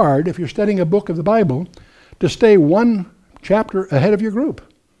not hard, if you're studying a book of the Bible, to stay 1 chapter ahead of your group.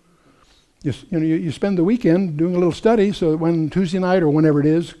 You spend the weekend doing a little study, so that when Tuesday night or whenever it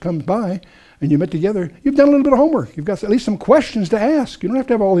is comes by, and you met together, you've done a little bit of homework. You've got at least some questions to ask. You don't have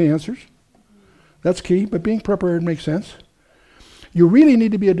to have all the answers. That's key, but being prepared makes sense. You really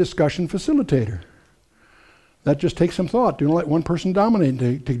need to be a discussion facilitator. That just takes some thought. Don't let one person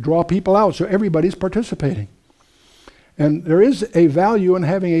dominate, to draw people out so everybody's participating. And there is a value in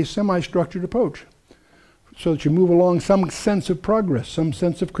having a semi-structured approach so that you move along some sense of progress, some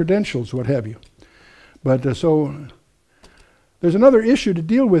sense of credentials, what have you. But so there's another issue to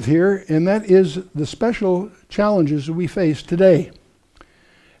deal with here, and that is the special challenges we face today.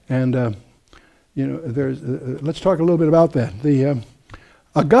 And let's talk a little bit about that.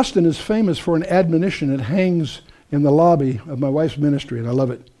 Augustine is famous for an admonition that hangs in the lobby of my wife's ministry, and I love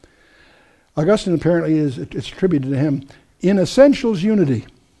it. Augustine apparently it's attributed to him. In essentials, unity.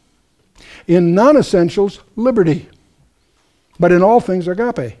 In non-essentials, liberty. But in all things,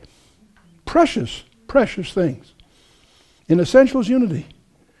 agape. Precious, precious things. In essentials, unity.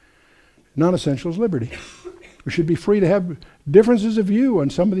 Non-essentials, liberty. We should be free to have differences of view on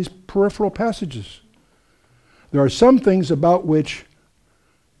some of these peripheral passages. There are some things about which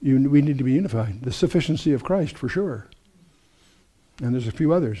we need to be unified. The sufficiency of Christ, for sure. And there's a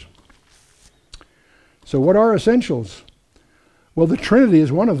few others. So what are essentials? Well, the Trinity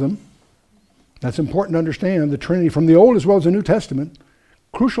is one of them. That's important to understand. The Trinity from the Old as well as the New Testament.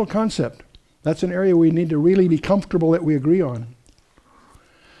 Crucial concept. That's an area we need to really be comfortable that we agree on.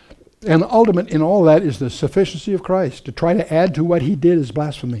 And the ultimate in all that is the sufficiency of Christ. To try to add to what he did is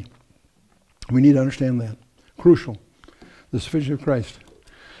blasphemy. We need to understand that. Crucial. The sufficiency of Christ.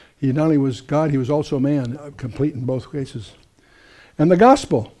 He not only was God, he was also man, complete in both cases. And the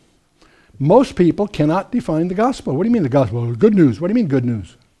gospel. Most people cannot define the gospel. What do you mean the gospel? Good news. What do you mean good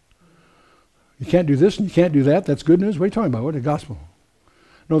news? You can't do this and you can't do that. That's good news? What are you talking about? What is the gospel?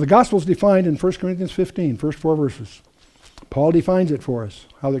 No, the gospel is defined in 1 Corinthians 15, first 4 verses. Paul defines it for us.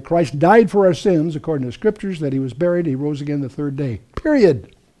 How that Christ died for our sins, according to the Scriptures, that he was buried, he rose again the third day.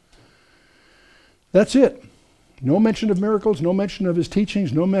 Period. That's it. No mention of miracles, no mention of his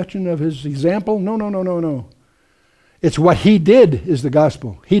teachings, no mention of his example. No, no, no, no, no. It's what he did is the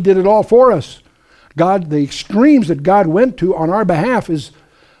gospel. He did it all for us. God, the extremes that God went to on our behalf is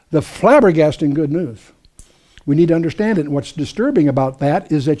the flabbergasting good news. We need to understand it. And what's disturbing about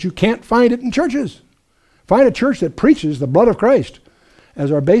that is that you can't find it in churches. Find a church that preaches the blood of Christ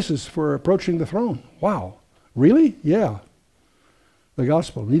as our basis for approaching the throne. Wow. Really? Yeah. The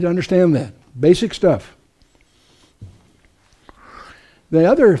gospel. We need to understand that. Basic stuff. The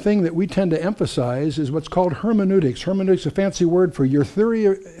other thing that we tend to emphasize is what's called hermeneutics. Hermeneutics is a fancy word for your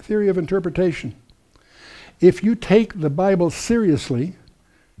theory of interpretation. If you take the Bible seriously,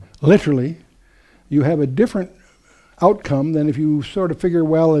 literally, you have a different outcome than if you sort of figure,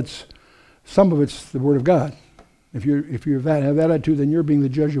 well, some of it's the Word of God. If you have that attitude, then you're being the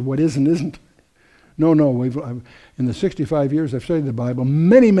judge of what is and isn't. No. In the 65 years I've studied the Bible,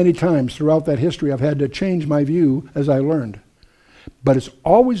 many, many times throughout that history, I've had to change my view as I learned. But it's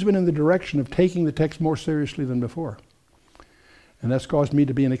always been in the direction of taking the text more seriously than before. And that's caused me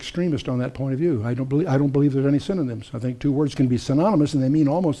to be an extremist on that point of view. I don't believe there's any synonyms. I think two words can be synonymous and they mean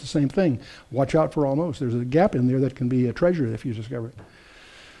almost the same thing. Watch out for almost. There's a gap in there that can be a treasure if you discover it.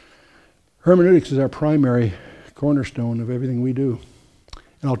 Hermeneutics is our primary cornerstone of everything we do.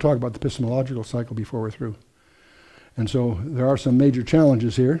 And I'll talk about the epistemological cycle before we're through. And so there are some major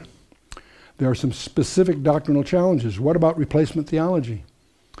challenges here. There are some specific doctrinal challenges. What about replacement theology?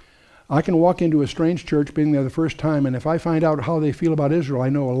 I can walk into a strange church being there the first time, and if I find out how they feel about Israel, I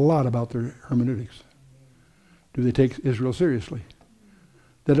know a lot about their hermeneutics. Do they take Israel seriously?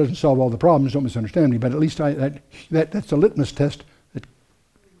 That doesn't solve all the problems, don't misunderstand me, but at least that's a litmus test that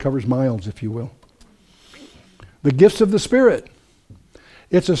covers miles, if you will. The gifts of the Spirit.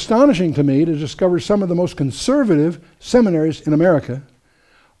 It's astonishing to me to discover some of the most conservative seminaries in America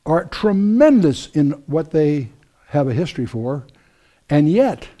are tremendous in what they have a history for, and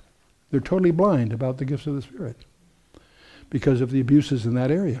yet they're totally blind about the gifts of the Spirit because of the abuses in that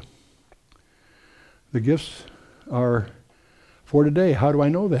area. The gifts are for today. How do I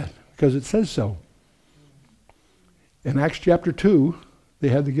know that? Because it says so. In Acts chapter 2, they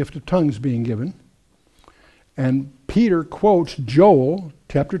had the gift of tongues being given. And Peter quotes Joel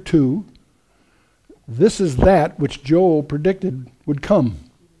chapter 2. This is that which Joel predicted would come.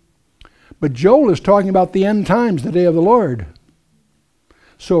 But Joel is talking about the end times, the day of the Lord.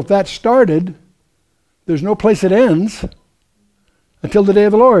 So if that started, there's no place it ends until the day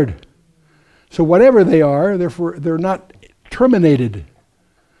of the Lord. So whatever they are, therefore, they're not terminated.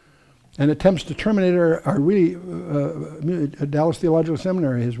 And attempts to terminate are really, Dallas Theological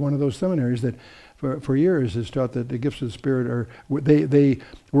Seminary is one of those seminaries that for years has taught that the gifts of the Spirit they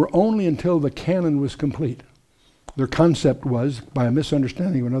were only until the canon was complete. Their concept was, by a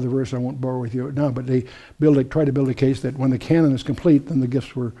misunderstanding of another verse I won't bore with you now, but they try to build a case that when the canon is complete, then the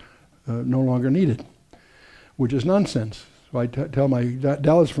gifts were no longer needed, which is nonsense. So I tell my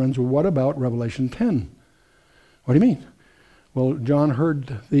Dallas friends, well, what about Revelation 10? What do you mean? Well, John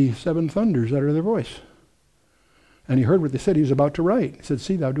heard the seven thunders utter their voice. And he heard what they said he was about to write. He said,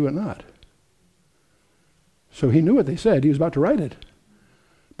 see, thou do it not. So he knew what they said. He was about to write it.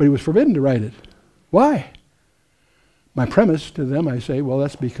 But he was forbidden to write it. Why? My premise to them, I say, well,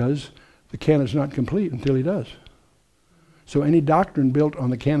 that's because the canon is not complete until he does. So any doctrine built on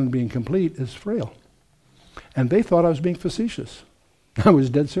the canon being complete is frail. And they thought I was being facetious. I was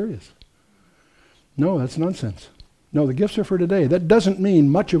dead serious. No, that's nonsense. No, the gifts are for today. That doesn't mean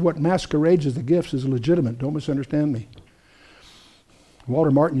much of what masquerades as the gifts is legitimate. Don't misunderstand me.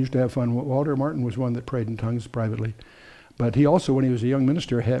 Walter Martin used to have fun. Walter Martin was one that prayed in tongues privately. But he also, when he was a young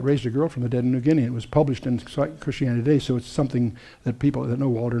minister, had raised a girl from the dead in New Guinea. It was published in Christianity Today, so it's something that people that know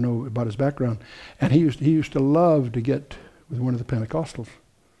Walter know about his background. And he used to love to get with one of the Pentecostals.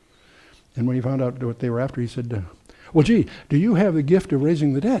 And when he found out what they were after, he said, well, gee, do you have the gift of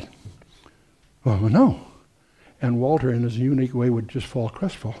raising the dead? Well, no. And Walter, in his unique way, would just fall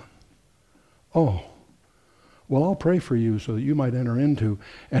crestfallen. Oh, well, I'll pray for you so that you might enter into,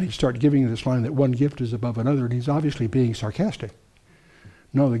 and he'd start giving this line that one gift is above another, and he's obviously being sarcastic.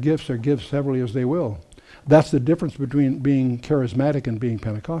 No, the gifts are gifts severally as they will. That's the difference between being charismatic and being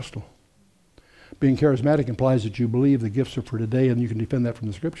Pentecostal. Being charismatic implies that you believe the gifts are for today, and you can defend that from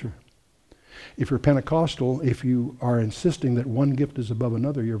the Scripture. If you're Pentecostal, if you are insisting that one gift is above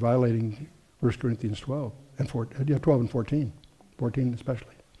another, you're violating 1 Corinthians 12 and 14, 14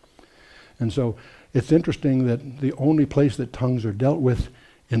 especially. And so it's interesting that the only place that tongues are dealt with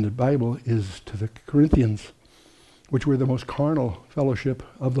in the Bible is to the Corinthians, which were the most carnal fellowship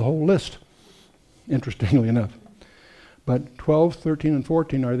of the whole list, interestingly enough. But 12, 13, and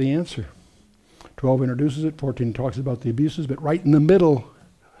 14 are the answer. 12 introduces it, 14 talks about the abuses, but right in the middle,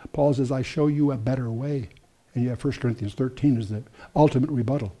 Paul says, I show you a better way. And you have 1 Corinthians 13 as the ultimate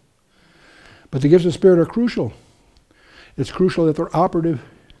rebuttal. But the gifts of the Spirit are crucial. It's crucial that they're operative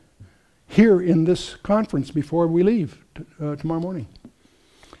here in this conference before we leave tomorrow morning.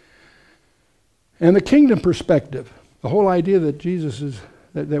 And the kingdom perspective, the whole idea that Jesus is,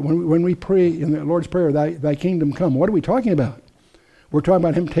 that when we pray in the Lord's Prayer, thy kingdom come, what are we talking about? We're talking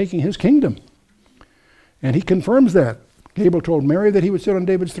about him taking his kingdom. And he confirms that. Gabriel told Mary that he would sit on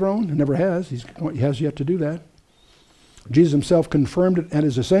David's throne, and never has. He has yet to do that. Jesus himself confirmed it at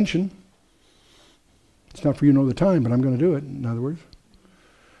his ascension. It's not for you to know the time, but I'm going to do it, in other words.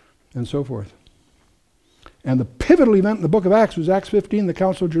 And so forth. And the pivotal event in the book of Acts was Acts 15, the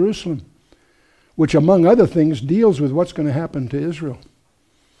Council of Jerusalem, which among other things deals with what's going to happen to Israel.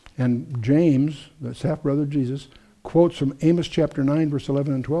 And James, the half-brother of Jesus, quotes from Amos chapter 9, verse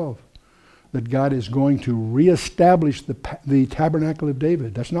 11 and 12, that God is going to reestablish the tabernacle of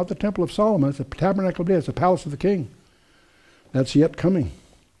David. That's not the temple of Solomon, it's the tabernacle of David, it's the palace of the king. That's yet coming.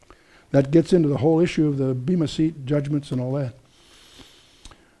 That gets into the whole issue of the Bema seat judgments and all that.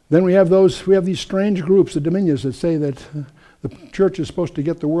 Then we have these strange groups, the Dominions, that say that the church is supposed to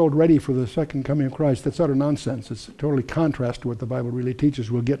get the world ready for the second coming of Christ. That's utter nonsense. It's totally contrast to what the Bible really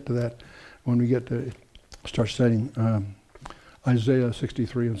teaches. We'll get to that when we get to start studying Isaiah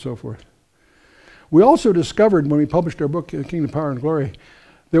 63 and so forth. We also discovered when we published our book, Kingdom, Power, and Glory,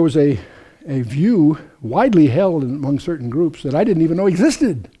 there was a view widely held among certain groups that I didn't even know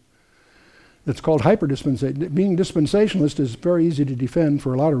existed. It's called hyper-dispensation. Being dispensationalist is very easy to defend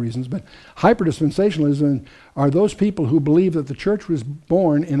for a lot of reasons, but hyper-dispensationalism are those people who believe that the church was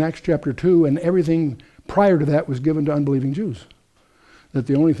born in Acts chapter 2 and everything prior to that was given to unbelieving Jews. That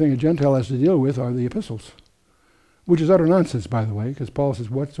the only thing a Gentile has to deal with are the epistles, which is utter nonsense, by the way, because Paul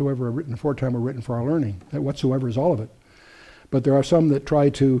says, whatsoever are written aforetime are written for our learning. That whatsoever is all of it. But there are some that try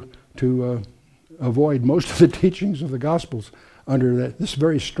to avoid most of the teachings of the Gospels under this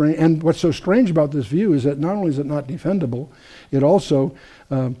very strange, and what's so strange about this view is that not only is it not defendable, it also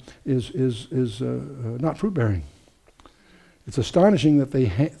is not fruit-bearing. It's astonishing that they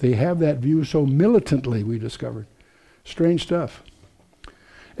have that view so militantly, we discovered. Strange stuff.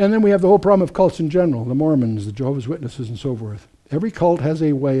 And then we have the whole problem of cults in general, the Mormons, the Jehovah's Witnesses, and so forth. Every cult has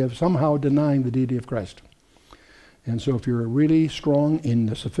a way of somehow denying the deity of Christ. And so if you're really strong in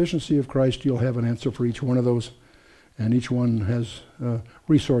the sufficiency of Christ, you'll have an answer for each one of those. And each one has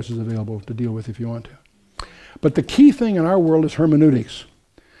resources available to deal with if you want to. But the key thing in our world is hermeneutics.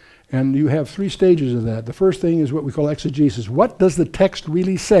 And you have 3 stages of that. The first thing is what we call exegesis. What does the text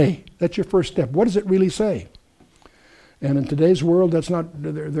really say? That's your first step. What does it really say? And in today's world, that's not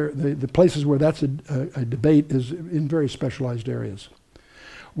the places where that's a debate is in very specialized areas.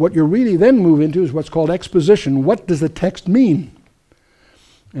 What you really then move into is what's called exposition. What does the text mean?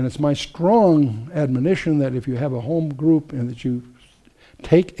 And it's my strong admonition that if you have a home group and that you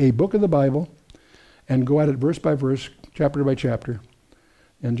take a book of the Bible and go at it verse by verse, chapter by chapter,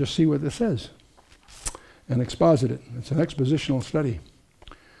 and just see what it says and exposit it. It's an expositional study.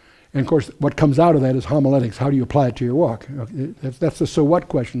 And of course, what comes out of that is homiletics. How do you apply it to your walk? That's the so what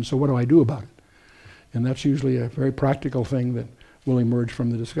question. So what do I do about it? And that's usually a very practical thing that will emerge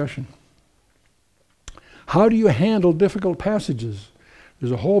from the discussion. How do you handle difficult passages?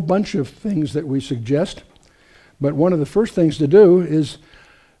 There's a whole bunch of things that we suggest, but one of the first things to do is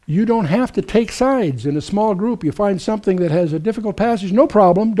You don't have to take sides in a small group. You find something that has a difficult passage, no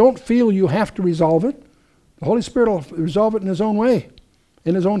problem. Don't feel you have to resolve it. The Holy Spirit will resolve it in His own way,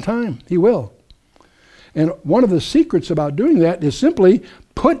 in His own time. He will. And one of the secrets about doing that is simply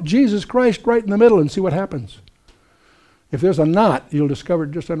put Jesus Christ right in the middle and see what happens. If there's a knot, you'll discover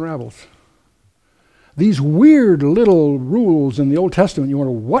it just unravels. These weird little rules in the Old Testament, you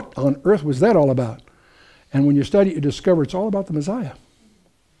wonder, what on earth was that all about? And when you study it, you discover it's all about the Messiah.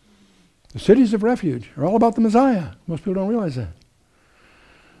 The cities of refuge are all about the Messiah. Most people don't realize that.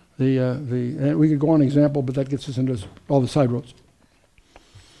 And we could go on an example, but that gets us into all the side roads.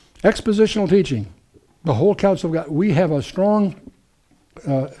 Expositional teaching. The whole counsel of God. We have a strong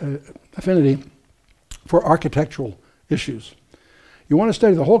affinity for architectural issues. You want to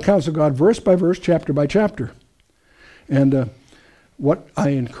study the whole counsel of God verse by verse, chapter by chapter. And what I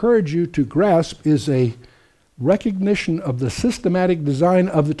encourage you to grasp is a recognition of the systematic design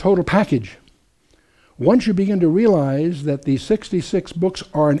of the total package. Once you begin to realize that these 66 books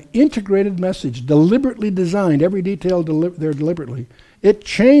are an integrated message, deliberately designed, every detail there deliberately, it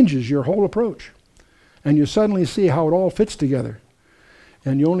changes your whole approach. And you suddenly see how it all fits together.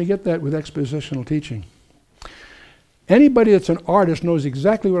 And you only get that with expositional teaching. Anybody that's an artist knows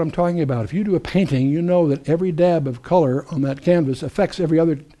exactly what I'm talking about. If you do a painting, you know that every dab of color on that canvas affects every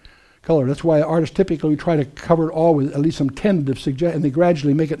other color. That's why artists typically try to cover it all with at least some tentative suggestion, and they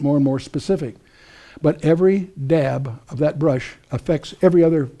gradually make it more and more specific. But every dab of that brush affects every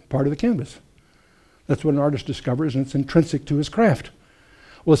other part of the canvas. That's what an artist discovers, and it's intrinsic to his craft.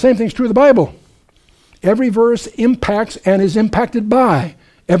 Well, the same thing's true of the Bible. Every verse impacts and is impacted by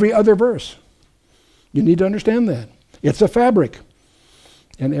every other verse. You need to understand that. It's a fabric.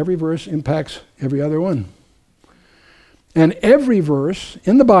 And every verse impacts every other one. And every verse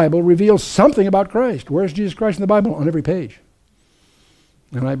in the Bible reveals something about Christ. Where's Jesus Christ in the Bible? On every page.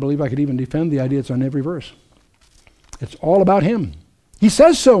 And I believe I could even defend the idea it's on every verse. It's all about Him. He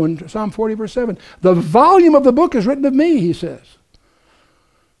says so in Psalm 40, verse 7. The volume of the book is written of me, He says.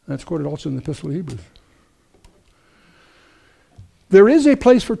 That's quoted also in the Epistle of Hebrews. There is a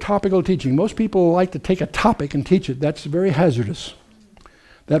place for topical teaching. Most people like to take a topic and teach it. That's very hazardous.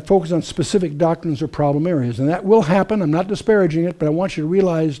 That focuses on specific doctrines or problem areas. And that will happen. I'm not disparaging it, but I want you to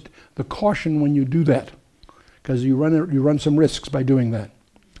realize the caution when you do that. Because you run some risks by doing that.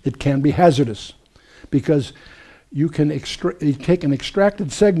 It can be hazardous. Because you can take an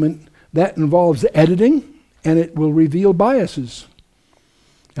extracted segment that involves editing, and it will reveal biases.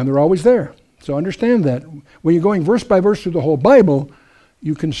 And they're always there. So understand that. When you're going verse by verse through the whole Bible,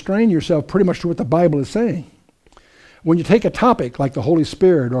 you constrain yourself pretty much to what the Bible is saying. When you take a topic like the Holy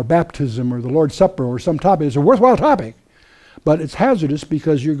Spirit or baptism or the Lord's Supper or some topic, it's a worthwhile topic, but it's hazardous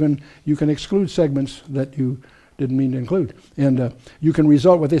because you can exclude segments that you didn't mean to include. And you can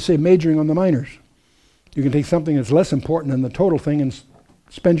result, what they say, majoring on the minors. You can take something that's less important than the total thing and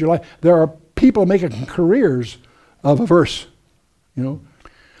spend your life. There are people making careers of a verse, you know.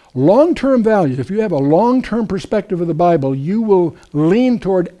 Long-term values. If you have a long-term perspective of the Bible, you will lean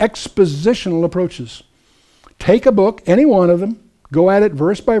toward expositional approaches. Take a book, any one of them, go at it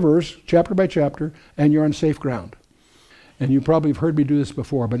verse by verse, chapter by chapter, and you're on safe ground. And you probably have heard me do this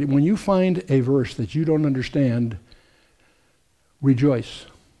before, but when you find a verse that you don't understand, rejoice.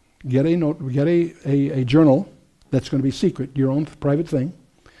 Get a note, get a journal that's going to be secret, your own private thing.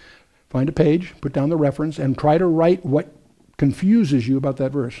 Find a page, put down the reference, and try to write what confuses you about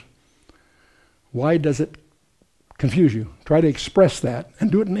that verse. Why does it confuse you? Try to express that,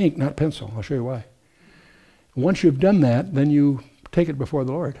 and do it in ink, not pencil. I'll show you why. Once you've done that, then you take it before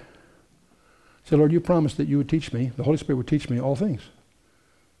the Lord. Say, Lord, you promised that you would teach me, the Holy Spirit would teach me all things.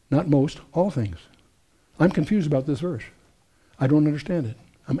 Not most, all things. I'm confused about this verse. I don't understand it.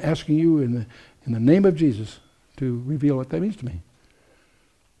 I'm asking you in the name of Jesus to reveal what that means to me.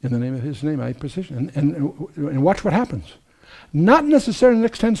 In the name of His name, I petition. And watch what happens. Not necessarily in the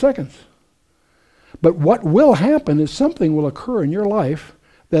next 10 seconds. But what will happen is something will occur in your life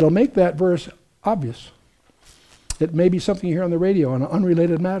that'll make that verse obvious. It may be something you hear on the radio on an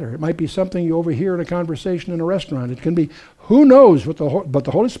unrelated matter. It might be something you overhear in a conversation in a restaurant. It can be, who knows, but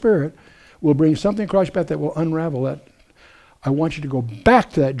the Holy Spirit will bring something across your path that will unravel that. I want you to go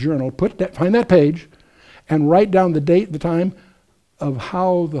back to that journal, find that page, and write down the date, the time of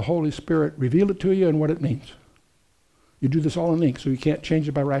how the Holy Spirit revealed it to you and what it means. You do this all in ink, so you can't change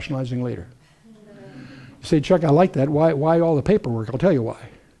it by rationalizing later. You say, Chuck, I like that. Why all the paperwork? I'll tell you why.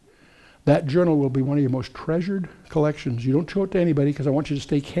 That journal will be one of your most treasured collections. You don't show it to anybody because I want you to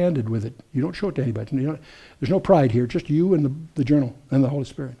stay candid with it. You don't show it to anybody. There's no pride here, just you and the journal and the Holy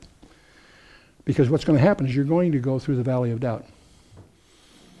Spirit. Because what's going to happen is you're going to go through the valley of doubt.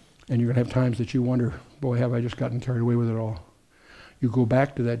 And you're going to have times that you wonder, boy, have I just gotten carried away with it all. You go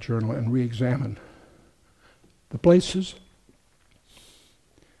back to that journal and re-examine the places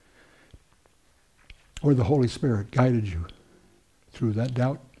where the Holy Spirit guided you through that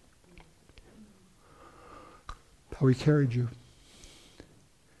doubt, how He carried you.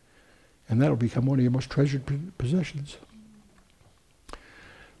 And that'll become one of your most treasured possessions.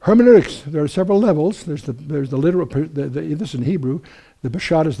 Hermeneutics, there are several levels. There's the literal, this in Hebrew. The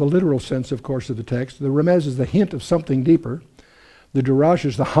Bashat is the literal sense, of course, of the text. The Remez is the hint of something deeper. The Darash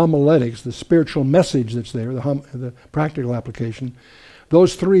is the homiletics, the spiritual message that's there, the practical application.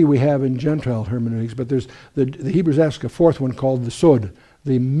 Those three we have in Gentile hermeneutics, but there's the Hebrews ask a fourth one called the Sod,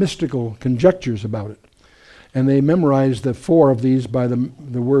 the mystical conjectures about it. And they memorize the four of these by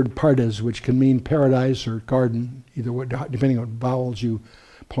the word pardes, which can mean paradise or garden, either way, depending on what vowels you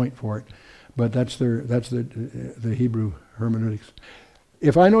point for it. But that's the Hebrew hermeneutics.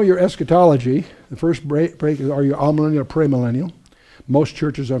 If I know your eschatology, the first break is, are you amillennial or premillennial? Most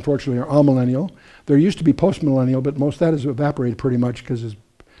churches, unfortunately, are amillennial. There used to be postmillennial, but most of that has evaporated pretty much because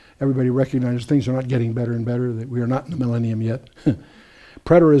everybody recognizes things are not getting better and better, that we are not in the millennium yet.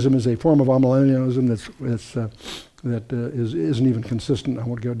 Preterism is a form of amillennialism that isn't even consistent. I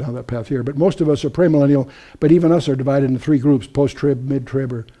won't go down that path here. But most of us are premillennial, but even us are divided into three groups, post-trib,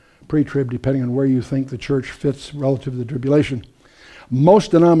 mid-trib, or pre-trib, depending on where you think the church fits relative to the tribulation.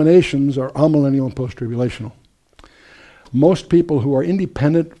 Most denominations are amillennial and post-tribulational. Most people who are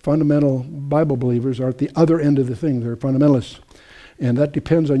independent, fundamental Bible believers are at the other end of the thing. They're fundamentalists. And that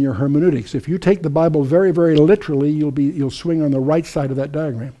depends on your hermeneutics. If you take the Bible very, very literally, you'll swing on the right side of that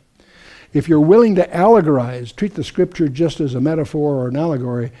diagram. If you're willing to allegorize, treat the scripture just as a metaphor or an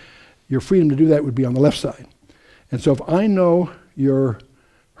allegory, your freedom to do that would be on the left side. And so if I know your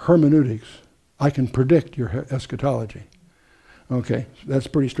hermeneutics, I can predict your eschatology. Okay, so that's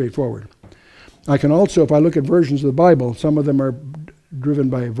pretty straightforward. I can also, if I look at versions of the Bible, some of them are driven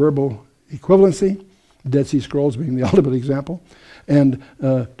by verbal equivalency, Dead Sea Scrolls being the ultimate example, and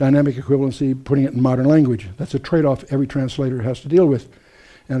dynamic equivalency, putting it in modern language. That's a trade-off every translator has to deal with.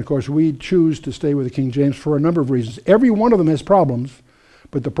 And of course, we choose to stay with the King James for a number of reasons. Every one of them has problems,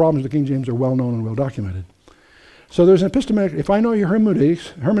 but the problems of the King James are well known and well documented. So there's an epistemic, if I know your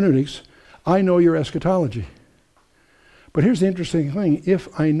hermeneutics, I know your eschatology. But here's the interesting thing.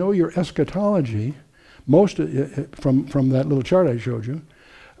 If I know your eschatology, most from that little chart I showed you,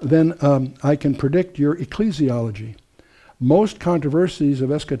 then I can predict your ecclesiology. Most controversies of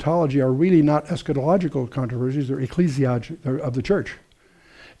eschatology are really not eschatological controversies, they're ecclesiology of the church.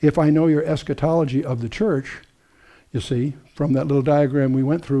 If I know your eschatology of the church, you see, from that little diagram we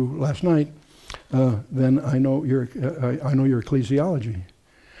went through last night, then I know your ecclesiology.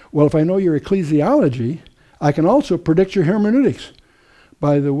 Well, if I know your ecclesiology, I can also predict your hermeneutics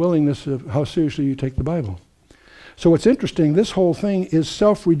by the willingness of how seriously you take the Bible. So what's interesting, this whole thing is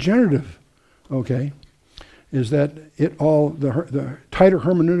self-regenerative, okay, is that the tighter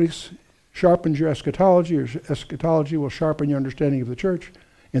hermeneutics sharpens your eschatology, or eschatology will sharpen your understanding of the church.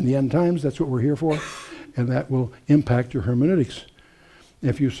 In the end times, that's what we're here for, and that will impact your hermeneutics.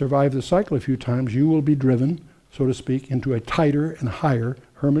 If you survive the cycle a few times, you will be driven, so to speak, into a tighter and higher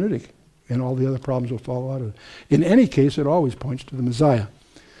hermeneutic, and all the other problems will fall out of it. In any case, it always points to the Messiah,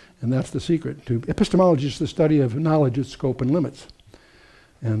 and that's the secret. Epistemology is the study of knowledge, its scope, and limits,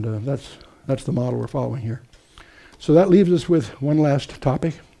 and that's the model we're following here. So that leaves us with one last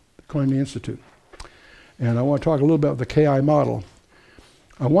topic, the Koine Institute. And I want to talk a little about the KI model.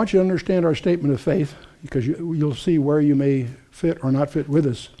 I want you to understand our statement of faith, because you'll see where you may fit or not fit with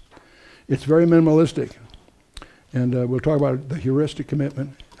us. It's very minimalistic. And we'll talk about the heuristic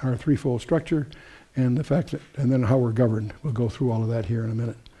commitment, our threefold structure, and the fact that, and then how we're governed. We'll go through all of that here in a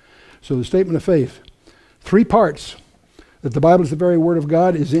minute. So the statement of faith, 3 parts. That the Bible is the very Word of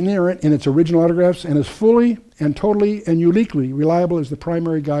God, is inerrant in its original autographs, and is fully and totally and uniquely reliable as the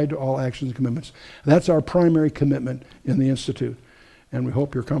primary guide to all actions and commitments. That's our primary commitment in the Institute, and we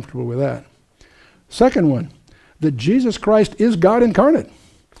hope you're comfortable with that. Second one, that Jesus Christ is God incarnate,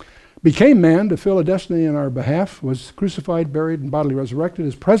 became man to fill a destiny in our behalf, was crucified, buried, and bodily resurrected,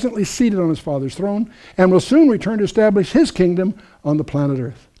 is presently seated on his Father's throne, and will soon return to establish his kingdom on the planet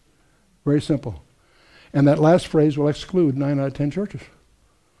Earth. Very simple. And that last phrase will exclude 9 out of 10 churches,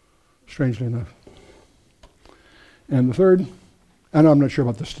 strangely enough. And the third, and I'm not sure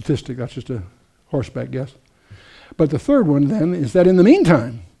about the statistic, that's just a horseback guess. But the third one then is that in the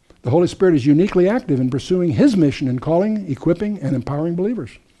meantime, the Holy Spirit is uniquely active in pursuing his mission in calling, equipping, and empowering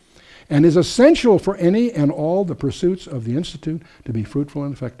believers, and is essential for any and all the pursuits of the Institute to be fruitful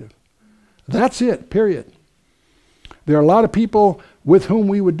and effective. That's it, period. There are a lot of people with whom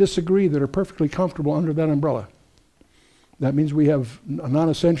we would disagree that are perfectly comfortable under that umbrella. That means we have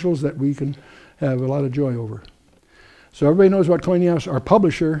non-essentials that we can have a lot of joy over. So everybody knows about Koinonia, our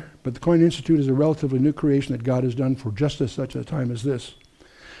publisher, but the Koinonia Institute is a relatively new creation that God has done for just such a time as this.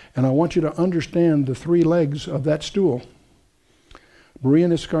 And I want you to understand the three legs of that stool.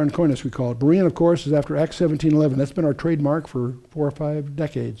 Berean, Issachar, and Koinos, we call it. Berean, of course, is after Acts 17:11. That's been our trademark for 4 or 5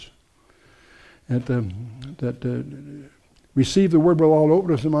 decades. Receive the word with all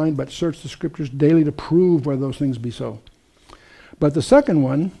openness of mind, but search the scriptures daily to prove whether those things be so. But the second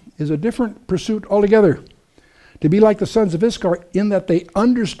one is a different pursuit altogether. To be like the sons of Issachar in that they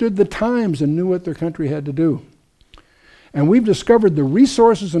understood the times and knew what their country had to do. And we've discovered the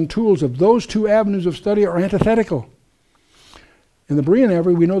resources and tools of those two avenues of study are antithetical. In the Berean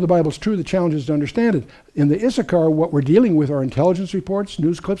avenue, we know the Bible's true, the challenge is to understand it. In the Issachar, what we're dealing with are intelligence reports,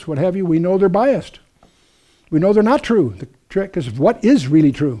 news clips, what have you. We know they're biased. We know they're not true. The trick is what is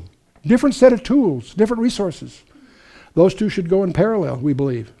really true. Different set of tools, different resources. Those two should go in parallel, we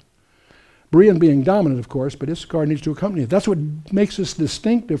believe. Berean being dominant, of course, but Issachar needs to accompany it. That's what makes us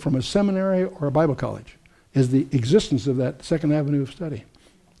distinctive from a seminary or a Bible college, is the existence of that second avenue of study,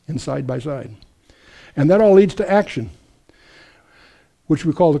 in side by side. And that all leads to action, which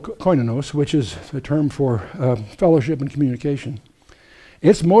we call the koinonos, which is the term for fellowship and communication.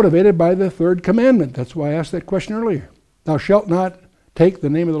 It's motivated by the third commandment. That's why I asked that question earlier. Thou shalt not take the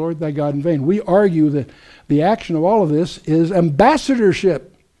name of the Lord thy God in vain. We argue that the action of all of this is ambassadorship.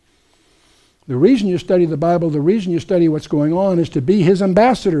 The reason you study the Bible, the reason you study what's going on is to be his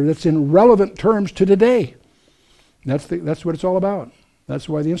ambassador. That's in relevant terms to today. That's what it's all about. That's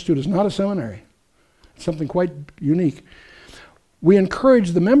why the Institute is not a seminary. It's something quite unique. We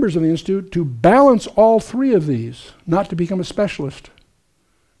encourage the members of the Institute to balance all three of these, not to become a specialist.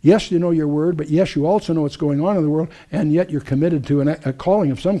 Yes, you know your word, but yes, you also know what's going on in the world, and yet you're committed to a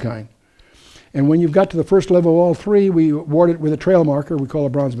calling of some kind. And when you've got to the first level of all three, we award it with a trail marker we call a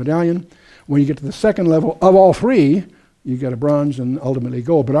bronze medallion. When you get to the second level of all three, you get a bronze and ultimately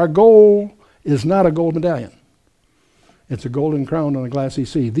gold. But our goal is not a gold medallion. It's a golden crown on a glassy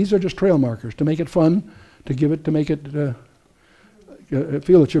sea. These are just trail markers to make it fun, to make it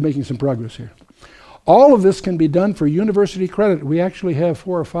feel that you're making some progress here. All of this can be done for university credit. We actually have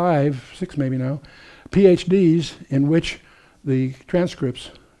 4 or 5, 6 maybe now, PhDs in which the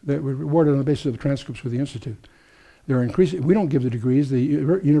transcripts that were rewarded on the basis of the transcripts with the Institute. They're increasing. We don't give the degrees, the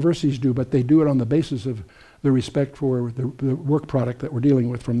universities do, but they do it on the basis of the respect for the work product that we're dealing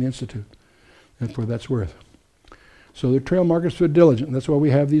with from the Institute, and for that's worth. So they're trail markers for diligent, and that's why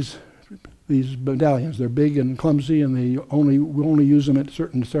we have these medallions. They're big and clumsy, and we only use them at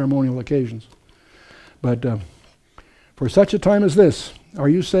certain ceremonial occasions. But for such a time as this, are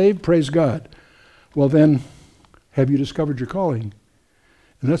you saved? Praise God. Well then, have you discovered your calling?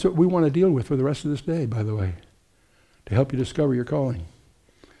 And that's what we want to deal with for the rest of this day, by the way, to help you discover your calling.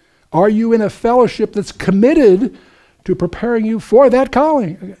 Are you in a fellowship that's committed to preparing you for that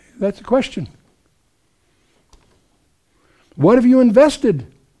calling? That's the question. What have you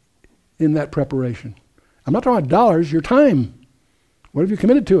invested in that preparation? I'm not talking about dollars, your time. What have you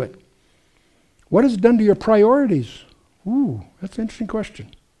committed to it? What has it done to your priorities? Ooh, that's an interesting question.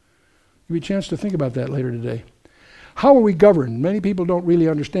 Give you a chance to think about that later today. How are we governed? Many people don't really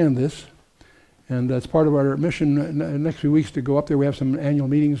understand this, and that's part of our mission next few weeks to go up there. We have some annual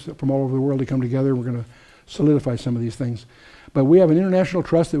meetings from all over the world to come together. We're going to solidify some of these things. But we have an international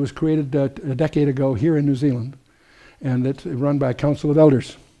trust that was created a decade ago here in New Zealand, and it's run by a council of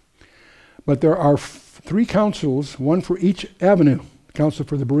elders. But there are 3 councils, one for each avenue. A council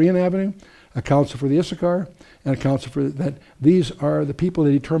for the Berean Avenue, a council for the Issachar, and a council for that. These are the people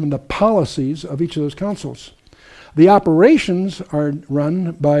that determine the policies of each of those councils. The operations are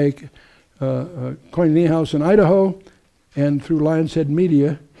run by Koinonia House in Idaho and through Lion's Head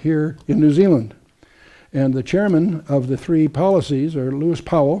Media here in New Zealand. And the chairman of the 3 policies are Lewis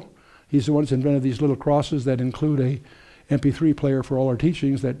Powell. He's the one that's invented these little crosses that include a MP3 player for all our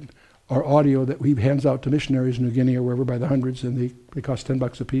teachings that are audio that we hands out to missionaries in New Guinea or wherever by the hundreds, and they cost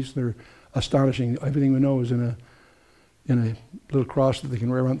 $10 a piece. They're astonishing. Everything we know is in a little cross that they can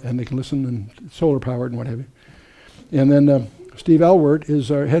wear around, and they can listen, and solar powered and what have you. And then Steve Alwert is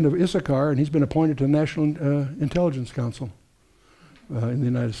our head of Issachar, and he's been appointed to the National Intelligence Council in the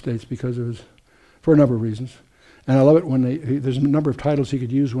United States for a number of reasons. And I love it when there's a number of titles he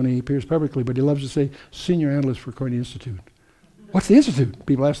could use when he appears publicly, but he loves to say Senior Analyst for Koinonia Institute. What's the Institute?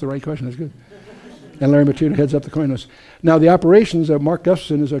 People ask the right question. That's good. And Larry Matuda heads up the Koinos. Now the operations, Mark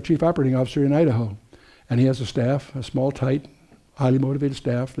Gustafson is our Chief Operating Officer in Idaho, and he has a staff, a small, tight, highly motivated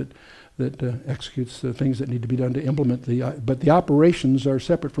staff that that executes the things that need to be done to implement but the operations are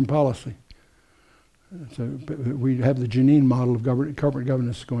separate from policy. So we have the Janine model of corporate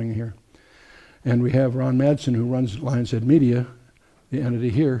governance going here. And we have Ron Madsen, who runs Lion's Head Media, the entity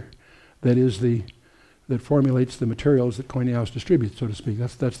here, that formulates the materials that Coyne House distributes, so to speak.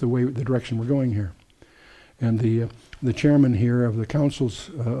 That's the direction we're going here. And the chairman here of the councils,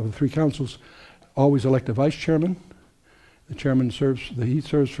 of the three councils, always elect a vice chairman. The chairman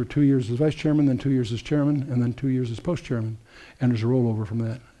serves for 2 years as vice chairman, then 2 years as chairman, and then 2 years as post chairman. And there's a rollover from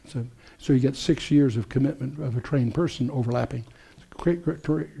that. So you get 6 years of commitment of a trained person overlapping. It's a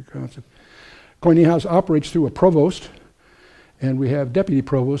great concept. Coyne House operates through a provost, and we have deputy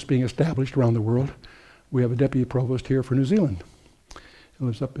provosts being established around the world. We have a deputy provost here for New Zealand. He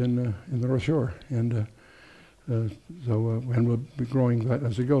lives up in the North Shore, and we'll be growing that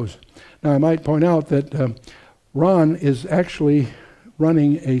as it goes. Now, I might point out that Ron is actually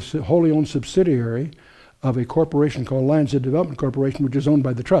running a wholly owned subsidiary of a corporation called Lion's Head Development Corporation, which is owned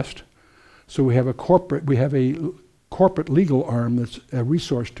by the trust. So we have a corporate legal arm that's a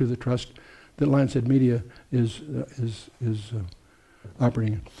resource to the trust that Lion's Head Media is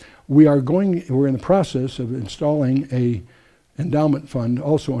operating. We're in the process of installing a endowment fund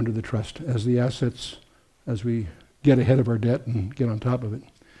also under the trust as we get ahead of our debt and get on top of it.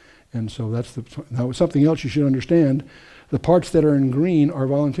 And so now something else you should understand, the parts that are in green are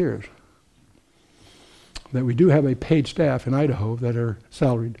volunteers. That we do have a paid staff in Idaho that are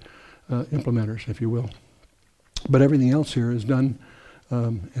salaried implementers, if you will. But everything else here is done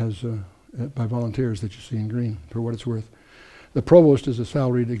by volunteers that you see in green, for what it's worth. The provost is a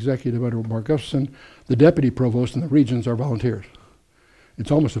salaried executive under Mark Gustafson. The deputy provost and the regions are volunteers.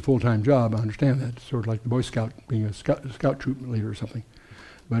 It's almost a full-time job, I understand that. It's sort of like the Boy Scout, being a scout troop leader or something.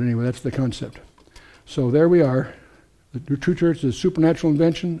 But anyway, that's the concept. So there we are. The true church is a supernatural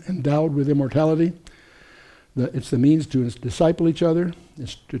invention endowed with immortality. It's the means to disciple each other.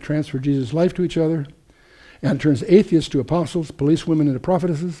 It's to transfer Jesus' life to each other. And it turns atheists to apostles, policewomen into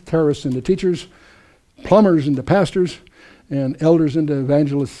prophetesses, terrorists into teachers, plumbers into pastors, and elders into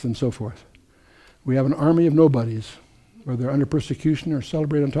evangelists, and so forth. We have an army of nobodies, whether they're under persecution or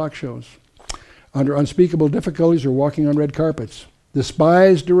celebrated on talk shows, under unspeakable difficulties or walking on red carpets,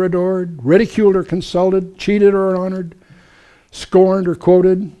 despised or adored, ridiculed or consulted, cheated or honored, scorned or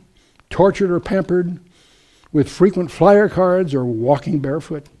quoted, tortured or pampered, with frequent flyer cards or walking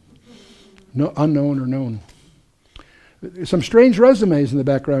barefoot, unknown or known. Some strange resumes in the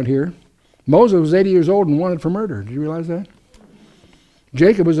background here. Moses was 80 years old and wanted for murder. Did you realize that?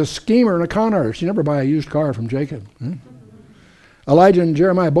 Jacob was a schemer and a con artist. You never buy a used car from Jacob. Elijah and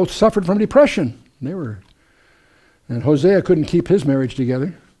Jeremiah both suffered from depression. And Hosea couldn't keep his marriage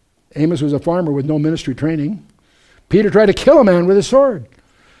together. Amos was a farmer with no ministry training. Peter tried to kill a man with his sword.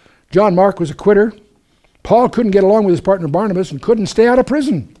 John Mark was a quitter. Paul couldn't get along with his partner Barnabas and couldn't stay out of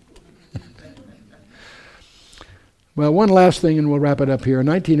prison. Well, one last thing and we'll wrap it up here. In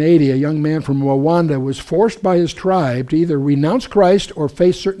 1980, a young man from Rwanda was forced by his tribe to either renounce Christ or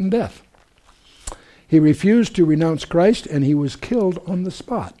face certain death. He refused to renounce Christ and he was killed on the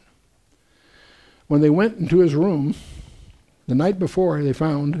spot. When they went into his room, the night before they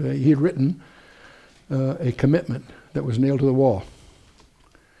found he had written a commitment that was nailed to the wall.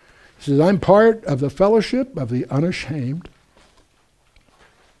 He says, I'm part of the fellowship of the unashamed.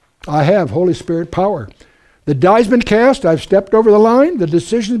 I have Holy Spirit power. The die's been cast. I've stepped over the line. The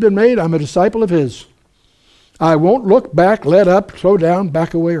decision's been made. I'm a disciple of his. I won't look back, let up, slow down,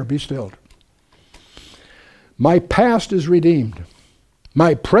 back away, or be stilled. My past is redeemed.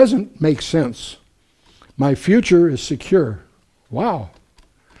 My present makes sense. My future is secure. Wow.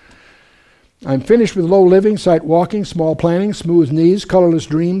 I'm finished with low living, sight walking, small planning, smooth knees, colorless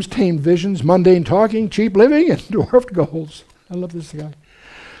dreams, tamed visions, mundane talking, cheap living, and dwarfed goals. I love this guy.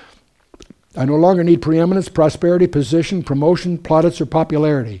 I no longer need preeminence, prosperity, position, promotion, plaudits, or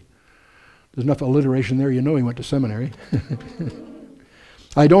popularity. There's enough alliteration there, you know he went to seminary.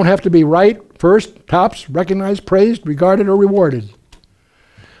 I don't have to be right, first, tops, recognized, praised, regarded, or rewarded.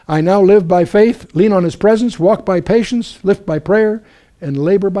 I now live by faith, lean on his presence, walk by patience, lift by prayer, and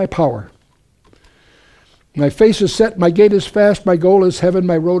labor by power. My face is set, my gait is fast, my goal is heaven,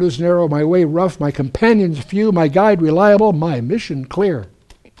 my road is narrow, my way rough, my companions few, my guide reliable, my mission clear.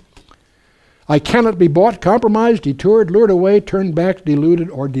 I cannot be bought, compromised, detoured, lured away, turned back, deluded,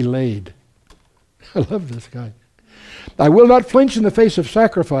 or delayed. I love this guy. I will not flinch in the face of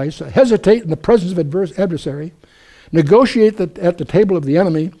sacrifice, hesitate in the presence of adversary, negotiate at the table of the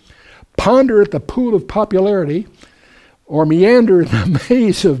enemy, ponder at the pool of popularity, or meander in the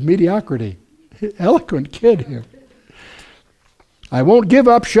maze of mediocrity. Eloquent kid here. I won't give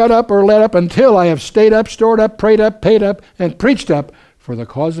up, shut up, or let up until I have stayed up, stored up, prayed up, paid up, and preached up for the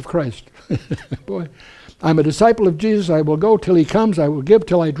cause of Christ. Boy, I'm a disciple of Jesus. I will go till he comes. I will give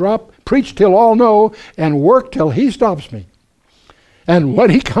till I drop, preach till all know, and work till he stops me. And when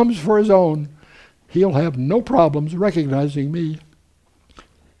he comes for his own, he'll have no problems recognizing me.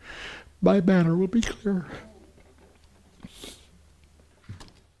 My banner will be clear.